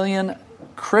 5 million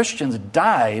Christians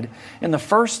died in the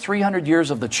first 300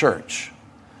 years of the church.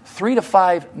 3 to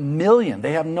 5 million.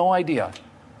 They have no idea.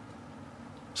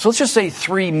 So let's just say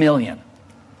 3 million.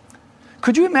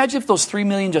 Could you imagine if those 3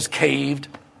 million just caved?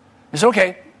 They said,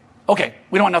 okay,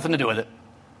 we don't want nothing to do with it.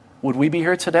 Would we be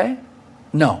here today?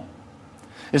 No.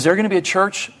 Is there going to be a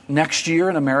church next year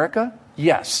in America?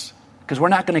 Yes, because we're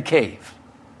not going to cave.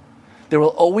 There will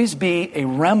always be a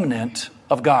remnant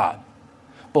of God.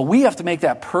 But we have to make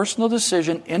that personal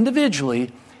decision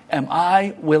individually. Am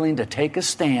I willing to take a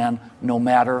stand no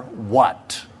matter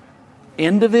what?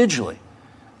 Individually.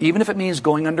 Even if it means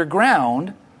going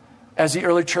underground, as the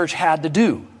early church had to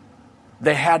do.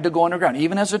 They had to go underground.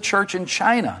 Even as a church in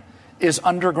China is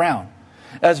underground.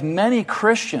 As many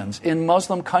Christians in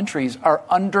Muslim countries are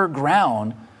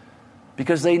underground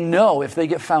because they know if they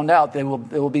get found out, they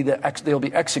will be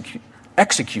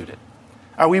executed.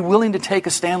 Are we willing to take a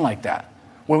stand like that?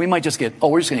 Where we might just get,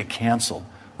 we're just going to get canceled.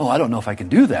 I don't know if I can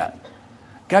do that.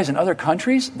 Guys, in other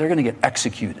countries, they're going to get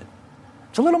executed.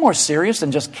 It's a little more serious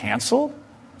than just canceled.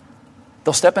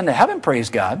 They'll step into heaven, praise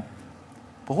God.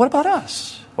 But what about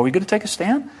us? Are we going to take a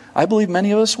stand? I believe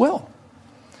many of us will.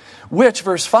 Which,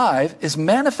 verse 5, is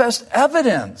manifest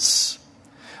evidence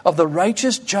of the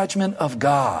righteous judgment of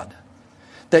God,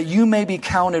 that you may be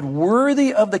counted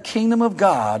worthy of the kingdom of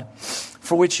God,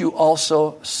 for which you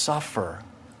also suffer.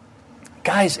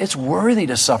 Guys, it's worthy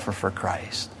to suffer for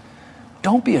Christ.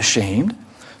 Don't be ashamed.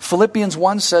 Philippians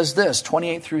 1 says this,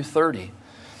 28 through 30.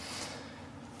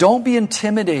 Don't be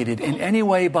intimidated in any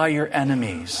way by your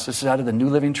enemies. This is out of the New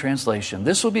Living Translation.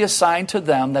 This will be a sign to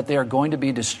them that they are going to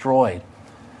be destroyed,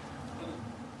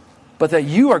 but that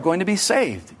you are going to be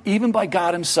saved, even by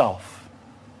God himself.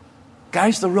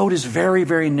 Guys, the road is very,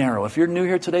 very narrow. If you're new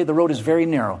here today, the road is very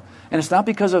narrow. And it's not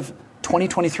because of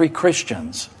 2023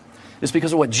 Christians. It's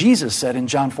because of what Jesus said in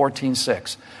John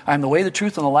 14:6. I am the way, the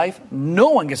truth, and the life. No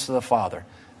one gets to the Father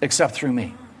except through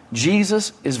me.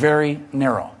 Jesus is very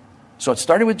narrow. So it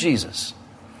started with Jesus.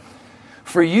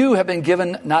 For you have been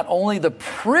given not only the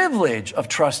privilege of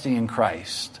trusting in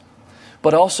Christ,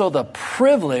 but also the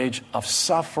privilege of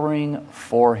suffering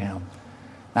for him.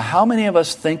 Now, how many of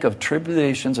us think of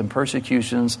tribulations and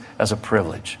persecutions as a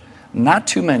privilege? Not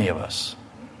too many of us,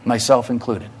 myself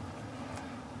included.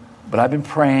 But I've been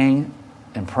praying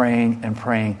and praying and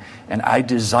praying, and I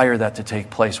desire that to take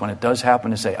place when it does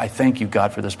happen, to say, I thank you,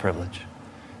 God, for this privilege.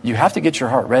 You have to get your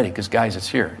heart ready, because, guys, it's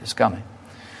here. It's coming.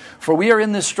 For we are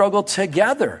in this struggle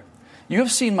together. You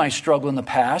have seen my struggle in the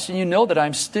past, and you know that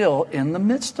I'm still in the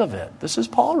midst of it. This is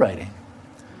Paul writing.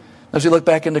 As we look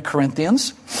back into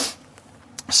Corinthians,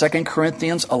 2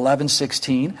 Corinthians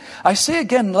 11:16, I say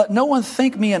again, let no one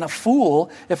think me a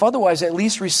fool, if otherwise at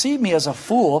least receive me as a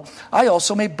fool, I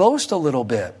also may boast a little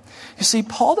bit. You see,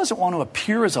 Paul doesn't want to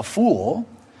appear as a fool,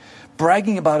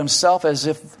 bragging about himself as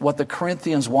if what the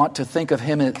Corinthians want to think of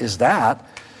him is that.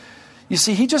 You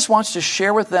see, he just wants to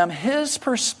share with them his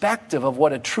perspective of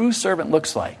what a true servant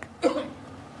looks like,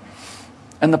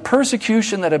 and the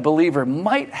persecution that a believer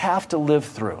might have to live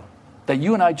through, that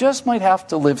you and I just might have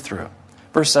to live through.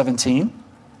 Verse 17,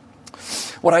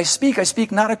 what I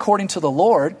speak not according to the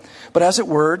Lord, but as it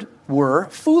were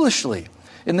foolishly,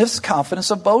 in this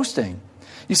confidence of boasting.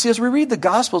 You see, as we read the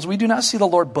Gospels, we do not see the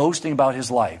Lord boasting about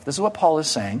his life. This is what Paul is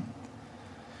saying,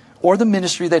 or the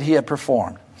ministry that he had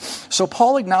performed. So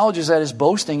Paul acknowledges that his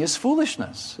boasting is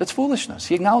foolishness. It's foolishness.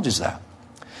 He acknowledges that.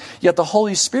 Yet the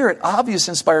Holy Spirit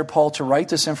obviously inspired Paul to write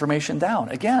this information down.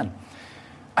 Again,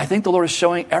 I think the Lord is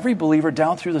showing every believer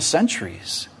down through the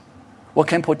centuries what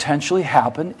can potentially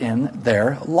happen in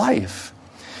their life.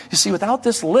 You see, without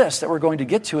this list that we're going to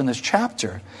get to in this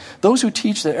chapter, those who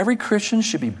teach that every Christian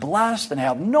should be blessed and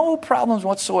have no problems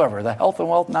whatsoever, the health and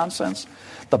wealth nonsense,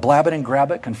 the blab it and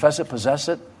grab it, confess it, possess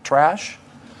it, trash,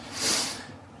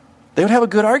 they would have a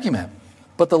good argument.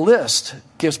 But this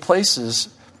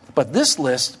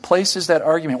list places that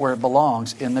argument where it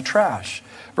belongs, in the trash.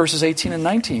 Verses 18 and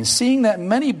 19, seeing that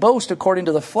many boast according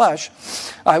to the flesh,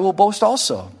 I will boast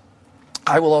also.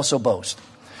 I will also boast.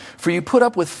 For you put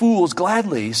up with fools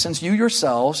gladly, since you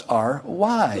yourselves are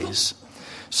wise.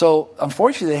 So,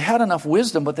 unfortunately, they had enough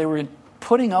wisdom, but they were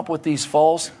putting up with these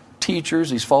false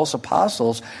teachers, these false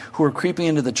apostles, who were creeping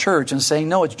into the church and saying,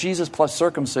 no, it's Jesus plus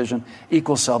circumcision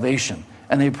equals salvation.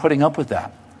 And they were putting up with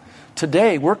that.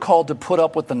 Today, we're called to put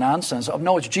up with the nonsense of,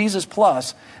 no, it's Jesus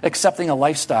plus accepting a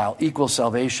lifestyle equals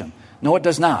salvation. No, it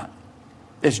does not.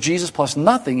 It's Jesus plus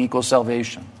nothing equals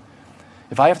salvation.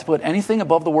 If I have to put anything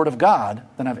above the Word of God,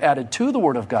 then I've added to the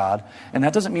Word of God, and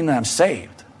that doesn't mean that I'm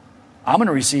saved. I'm going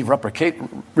to receive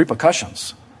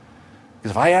repercussions.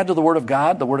 Because if I add to the Word of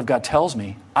God tells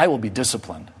me I will be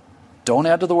disciplined. Don't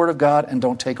add to the Word of God, and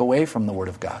don't take away from the Word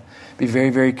of God. Be very,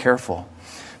 very careful.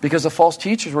 Because the false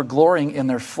teachers were glorying in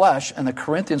their flesh, and the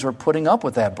Corinthians were putting up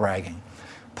with that bragging.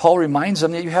 Paul reminds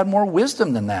them that you had more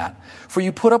wisdom than that. For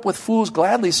you put up with fools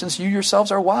gladly, since you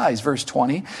yourselves are wise. Verse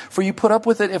 20, for you put up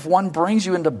with it if one brings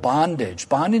you into bondage.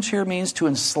 Bondage here means to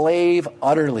enslave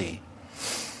utterly.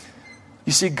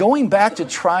 You see, going back to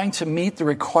trying to meet the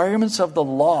requirements of the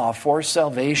law for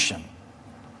salvation,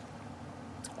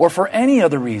 or for any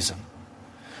other reason,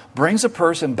 brings a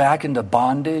person back into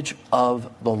bondage of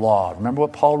the law. Remember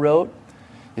what Paul wrote?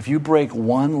 If you break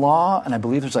one law, and I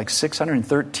believe there's like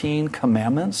 613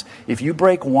 commandments, if you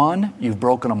break one, you've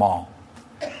broken them all.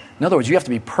 In other words, you have to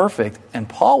be perfect, and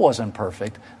Paul wasn't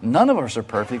perfect. None of us are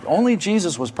perfect. Only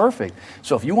Jesus was perfect.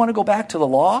 So if you want to go back to the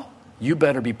law, you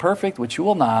better be perfect, which you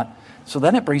will not. So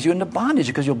then it brings you into bondage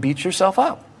because you'll beat yourself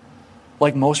up,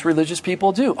 like most religious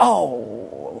people do.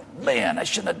 Oh, man, I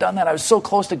shouldn't have done that. I was so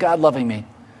close to God loving me.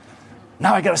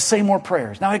 Now I got to say more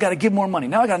prayers. Now I got to give more money.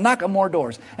 Now I got to knock on more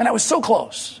doors. And I was so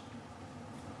close.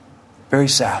 Very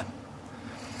sad.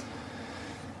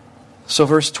 So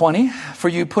verse 20, for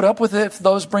you put up with it if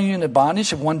those bring you into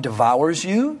bondage, if one devours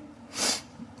you.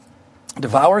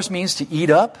 Devours means to eat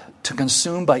up, to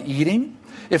consume by eating.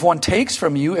 If one takes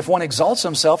from you, if one exalts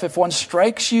himself, if one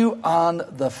strikes you on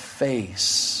the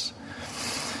face.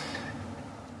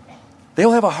 They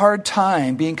will have a hard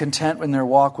time being content in their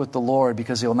walk with the Lord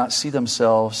because they will not see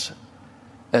themselves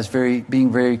as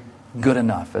being very good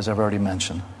enough, as I've already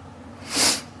mentioned.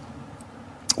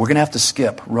 We're going to have to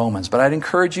skip Romans, but I'd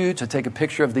encourage you to take a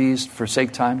picture of these for sake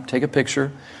of time. Take a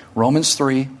picture. Romans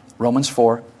 3, Romans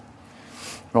 4.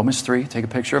 Romans 3, take a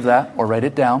picture of that or write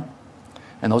it down.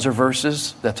 And those are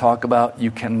verses that talk about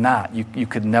you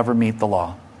could never meet the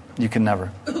law. You can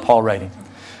never. Paul writing.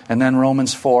 And then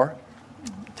Romans 4,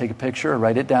 take a picture or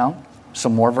write it down.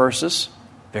 Some more verses.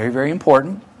 Very, very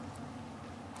important.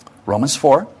 Romans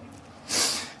 4.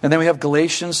 And then we have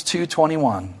Galatians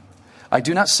 2:21. I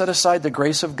do not set aside the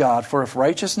grace of God, for if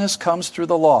righteousness comes through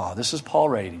the law, this is Paul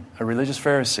writing, a religious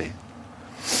Pharisee,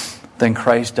 then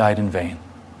Christ died in vain.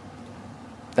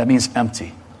 That means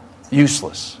empty,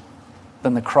 useless.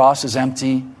 Then the cross is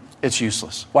empty, it's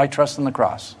useless. Why trust in the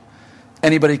cross?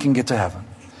 Anybody can get to heaven.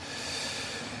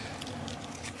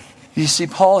 You see,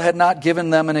 Paul had not given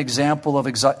them an example of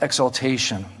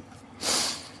exaltation.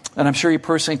 And I'm sure he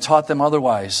personally taught them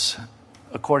otherwise.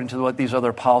 According to what these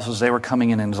other apostles, they were coming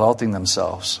in and exalting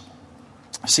themselves.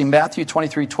 See, Matthew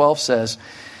 23:12 says,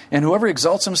 and whoever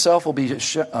exalts himself will be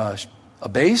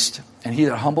abased, and he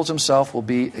that humbles himself will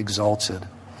be exalted.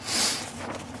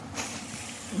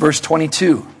 Verse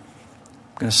 22.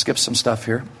 I'm going to skip some stuff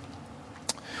here.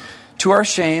 To our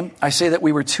shame, I say that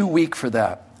we were too weak for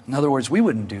that. In other words, we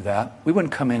wouldn't do that. We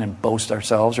wouldn't come in and boast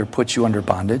ourselves or put you under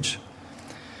bondage.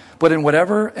 But in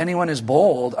whatever anyone is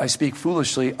bold, I speak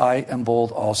foolishly, I am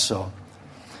bold also.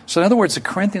 So in other words, the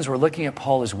Corinthians were looking at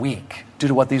Paul as weak due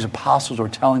to what these apostles were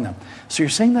telling them. So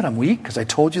you're saying that I'm weak because I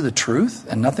told you the truth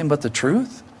and nothing but the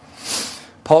truth?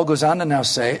 Paul goes on to now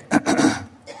say,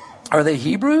 are they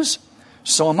Hebrews?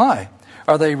 So am I.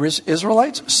 Are they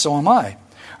Israelites? So am I.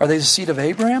 Are they the seed of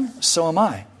Abraham? So am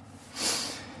I.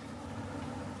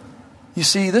 You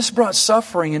see, this brought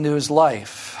suffering into his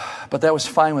life. But that was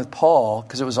fine with Paul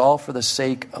because it was all for the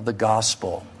sake of the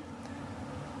gospel.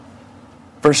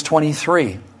 Verse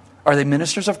 23. Are they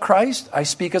ministers of Christ? I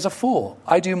speak as a fool.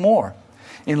 I do more.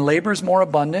 In labors more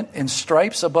abundant, in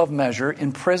stripes above measure,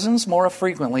 in prisons more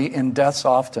frequently, in deaths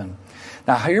often.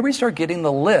 Now here we start getting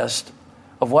the list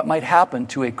of what might happen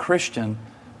to a Christian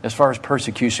as far as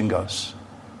persecution goes.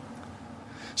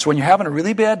 So when you're having a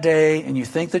really bad day and you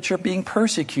think that you're being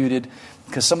persecuted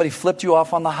because somebody flipped you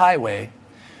off on the highway,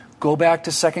 go back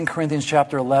to 2 Corinthians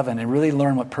chapter 11 and really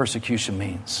learn what persecution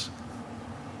means.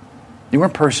 You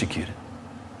weren't persecuted.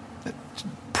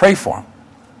 Pray for them.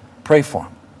 Pray for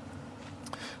them.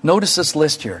 Notice this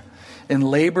list here. In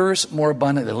labors more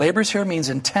abundantly. Labors here means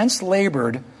intense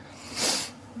labored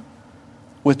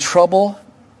with trouble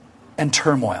and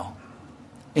turmoil.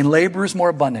 In labors more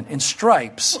abundant. In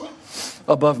stripes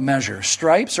above measure.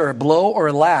 Stripes are a blow or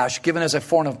a lash given as a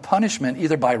form of punishment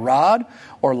either by rod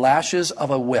or lashes of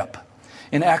a whip.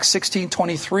 In Acts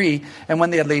 16:23, and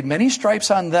when they had laid many stripes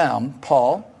on them,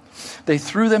 Paul, they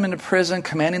threw them into prison,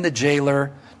 commanding the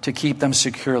jailer to keep them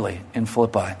securely in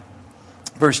Philippi.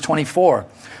 Verse 24,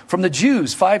 from the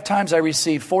Jews 5 times I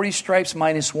received 40 stripes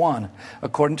minus 1.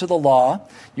 According to the law,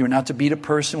 you are not to beat a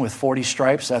person with 40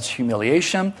 stripes. That's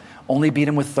humiliation. Only beat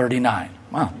him with 39.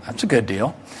 Wow, that's a good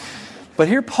deal. But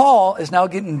here Paul is now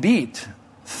getting beat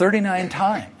 39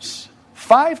 times.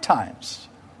 5 times.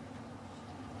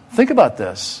 Think about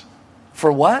this.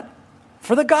 For what?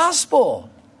 For the gospel.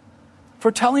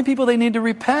 For telling people they need to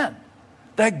repent.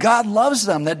 That God loves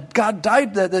them. That God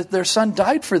died, that their son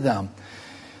died for them.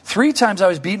 3 times I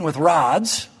was beaten with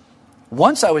rods.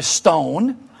 Once I was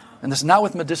stoned. And this is not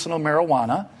with medicinal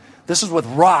marijuana. This is with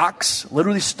rocks.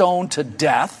 Literally stoned to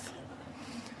death.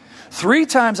 3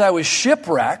 times I was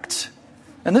shipwrecked.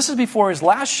 And this is before his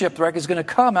last shipwreck is going to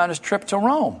come on his trip to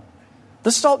Rome.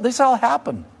 This all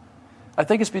happened. I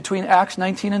think it's between Acts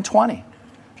 19 and 20.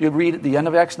 If you read at the end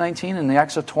of Acts 19 and the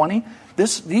Acts of 20,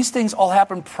 these things all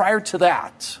happened prior to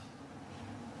that.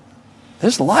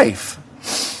 His life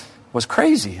was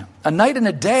crazy. A night and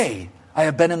a day I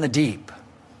have been in the deep.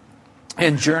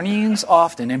 In journeyings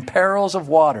often, in perils of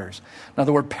waters. Now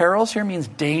the word perils here means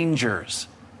dangers.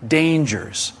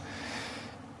 Dangers.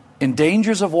 In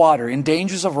dangers of water, in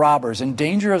dangers of robbers, in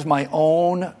danger of my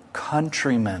own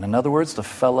countrymen. In other words, the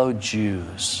fellow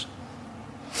Jews.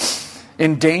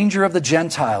 In danger of the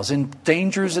Gentiles, in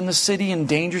dangers in the city, in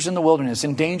dangers in the wilderness,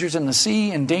 in dangers in the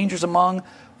sea, in dangers among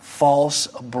false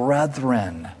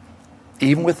brethren.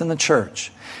 even within the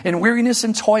church. In weariness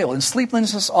and toil, in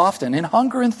sleeplessness often, in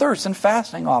hunger and thirst, and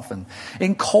fasting often,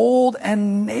 in cold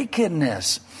and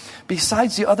nakedness.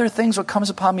 Besides the other things what comes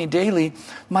upon me daily,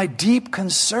 my deep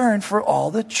concern for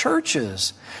all the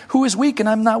churches. Who is weak and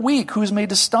I'm not weak? Who is made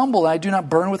to stumble and I do not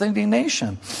burn with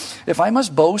indignation? If I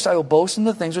must boast, I will boast in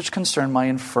the things which concern my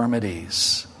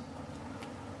infirmities.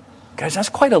 Guys, that's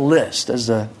quite a list as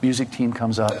the music team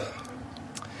comes up.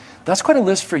 That's quite a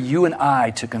list for you and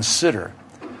I to consider.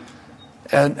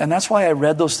 And that's why I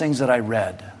read those things that I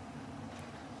read.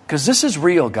 Because this is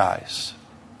real, guys.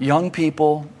 Young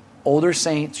people, older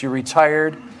saints, you're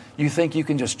retired, you think you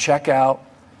can just check out.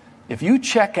 If you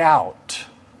check out,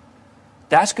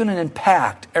 that's going to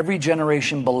impact every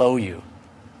generation below you.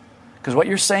 Because what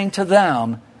you're saying to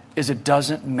them is it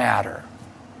doesn't matter.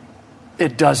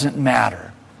 It doesn't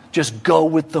matter. Just go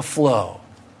with the flow.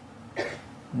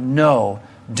 No,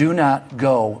 do not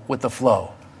go with the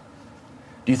flow.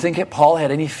 Do you think that Paul had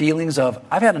any feelings of,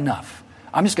 I've had enough.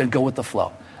 I'm just going to go with the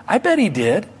flow? I bet he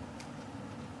did.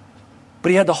 But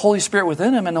he had the Holy Spirit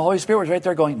within him, and the Holy Spirit was right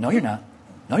there going, no, you're not.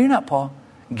 No, you're not, Paul.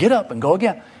 Get up and go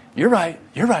again. You're right.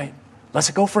 You're right.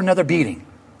 Let's go for another beating.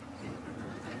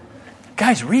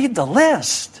 Guys, read the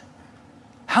list.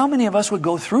 How many of us would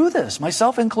go through this,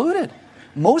 myself included?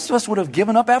 Most of us would have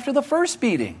given up after the first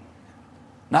beating.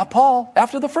 Not Paul,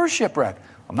 after the first shipwreck.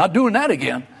 I'm not doing that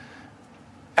again.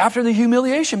 After the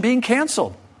humiliation, being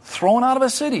canceled, thrown out of a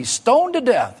city, stoned to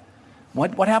death.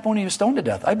 What happened when he was stoned to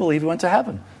death? I believe he went to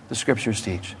heaven, the scriptures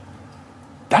teach.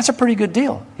 That's a pretty good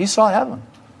deal. He saw heaven,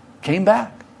 came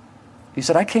back. He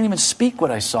said, I can't even speak what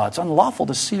I saw. It's unlawful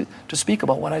to speak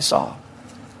about what I saw.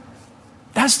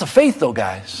 That's the faith though,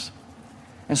 guys.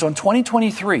 And so in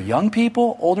 2023, young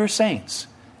people, older saints,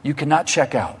 you cannot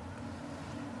check out.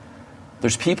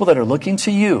 There's people that are looking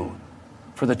to you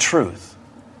for the truth.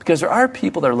 Because there are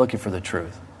people that are looking for the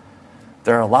truth.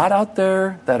 There are a lot out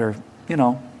there that are,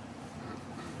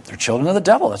 they're children of the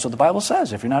devil. That's what the Bible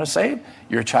says. If you're not saved,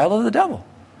 you're a child of the devil.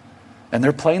 And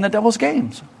they're playing the devil's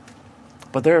games.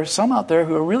 But there are some out there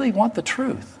who really want the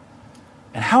truth.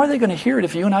 And how are they going to hear it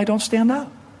if you and I don't stand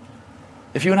up?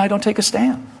 If you and I don't take a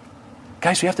stand?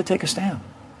 Guys, we have to take a stand.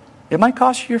 It might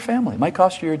cost you your family. It might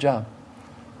cost you your job.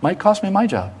 It might cost me my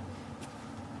job.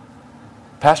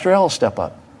 Pastor L will step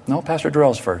up. No, Pastor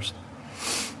Darrell's first.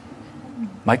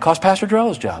 Might cost Pastor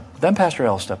Darrell's job. Then Pastor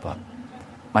L will step up.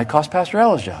 Might cost Pastor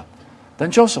L's job. Then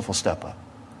Joseph will step up.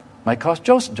 Might cost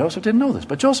Joseph. Joseph didn't know this,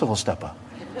 but Joseph will step up.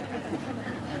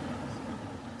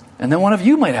 And then one of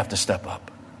you might have to step up.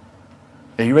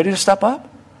 Are you ready to step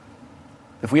up?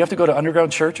 If we have to go to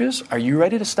underground churches, are you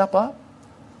ready to step up?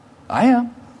 I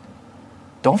am.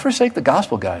 Don't forsake the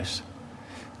gospel, guys.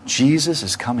 Jesus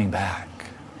is coming back.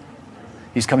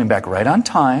 He's coming back right on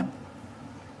time.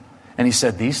 And he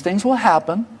said, these things will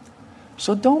happen.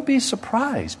 So don't be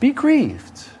surprised. Be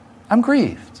grieved. I'm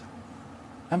grieved.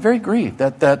 I'm very grieved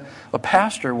that a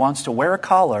pastor wants to wear a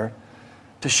collar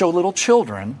to show little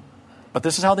children. But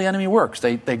this is how the enemy works.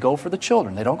 They go for the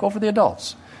children. They don't go for the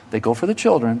adults. They go for the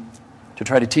children to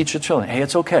try to teach the children, hey,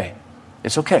 it's okay.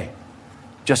 It's okay.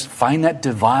 Just find that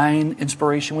divine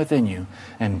inspiration within you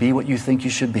and be what you think you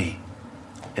should be.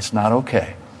 It's not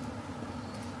okay.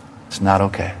 It's not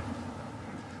okay.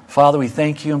 Father, we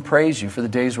thank you and praise you for the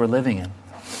days we're living in.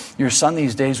 Your Son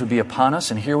these days would be upon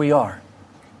us, and here we are.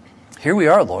 Here we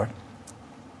are, Lord.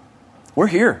 We're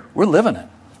here. We're living it.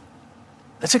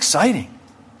 It's exciting,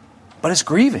 but it's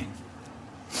grieving.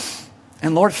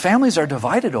 And Lord, families are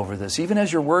divided over this, even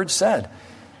as your word said,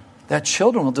 that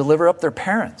children will deliver up their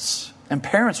parents, and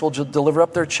parents will deliver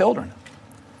up their children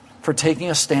for taking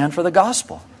a stand for the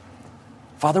gospel.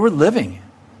 Father, we're living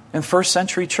in first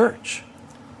century church.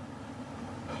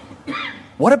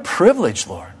 What a privilege,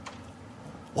 Lord.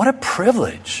 What a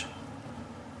privilege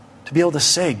to be able to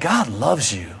say, God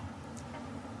loves you.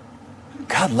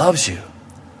 God loves you.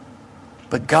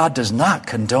 But God does not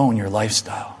condone your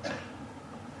lifestyle.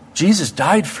 Jesus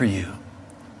died for you.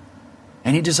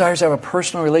 And He desires to have a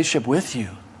personal relationship with you.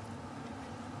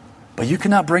 But you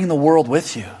cannot bring the world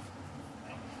with you.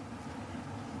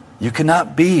 You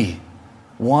cannot be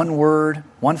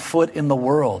one foot in the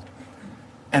world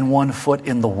and 1 foot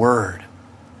in the Word.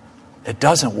 It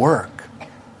doesn't work.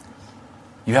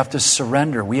 You have to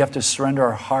surrender. We have to surrender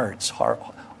our hearts,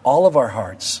 all of our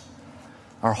hearts,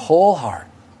 our whole heart,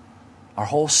 our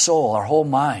whole soul, our whole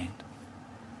mind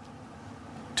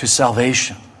to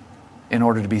salvation in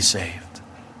order to be saved.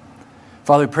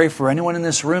 Father, we pray for anyone in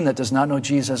this room that does not know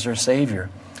Jesus as their Savior,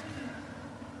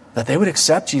 that they would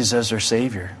accept Jesus as their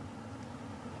Savior.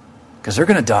 Because they're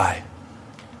going to die.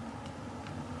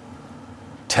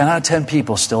 10 out of 10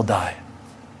 people still die.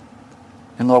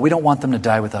 And Lord, we don't want them to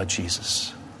die without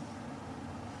Jesus.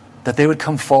 That they would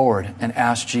come forward and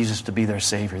ask Jesus to be their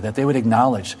Savior. That they would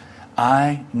acknowledge,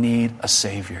 I need a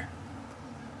Savior.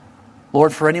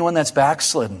 Lord, for anyone that's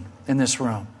backslidden in this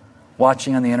room,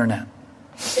 watching on the internet,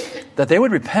 that they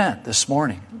would repent this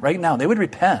morning, right now. They would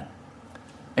repent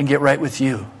and get right with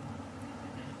you.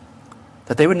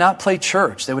 That they would not play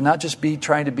church. They would not just be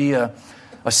trying to be a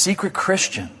secret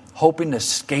Christian, hoping to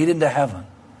skate into heaven.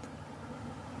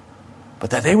 But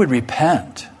that they would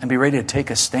repent and be ready to take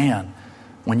a stand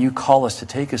when you call us to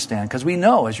take a stand. Because we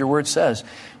know, as your word says,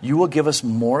 you will give us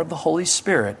more of the Holy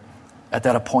Spirit at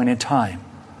that appointed time.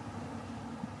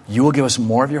 You will give us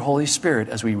more of your Holy Spirit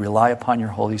as we rely upon your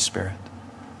Holy Spirit.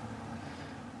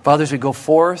 Father, as we go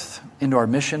forth into our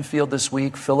mission field this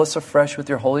week, fill us afresh with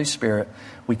your Holy Spirit.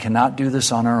 We cannot do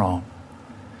this on our own.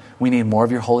 We need more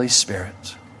of your Holy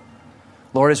Spirit.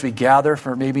 Lord, as we gather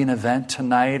for maybe an event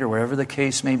tonight or whatever the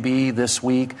case may be this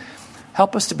week,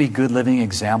 help us to be good living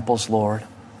examples, Lord.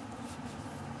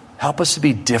 Help us to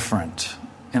be different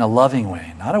in a loving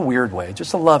way, not a weird way,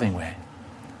 just a loving way.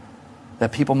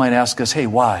 That people might ask us, hey,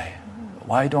 why?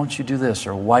 Why don't you do this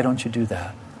or why don't you do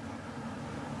that?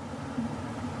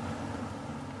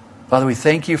 Father, we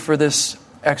thank you for this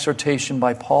exhortation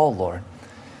by Paul, Lord.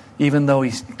 Even though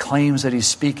he claims that he's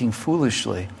speaking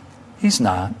foolishly, he's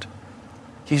not.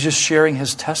 He's just sharing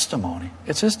his testimony.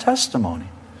 It's his testimony.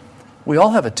 We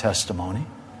all have a testimony.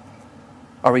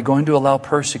 Are we going to allow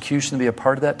persecution to be a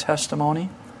part of that testimony?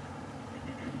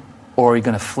 Or are we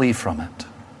going to flee from it?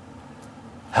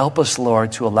 Help us,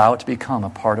 Lord, to allow it to become a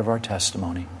part of our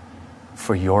testimony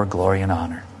for your glory and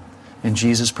honor. In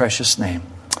Jesus' precious name,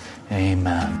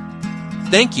 amen.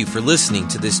 Thank you for listening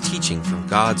to this teaching from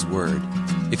God's Word.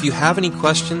 If you have any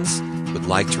questions, would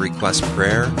like to request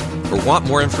prayer, or want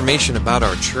more information about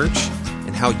our church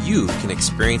and how you can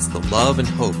experience the love and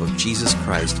hope of Jesus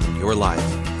Christ in your life,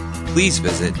 please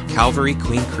visit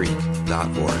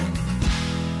calvaryqueencreek.org.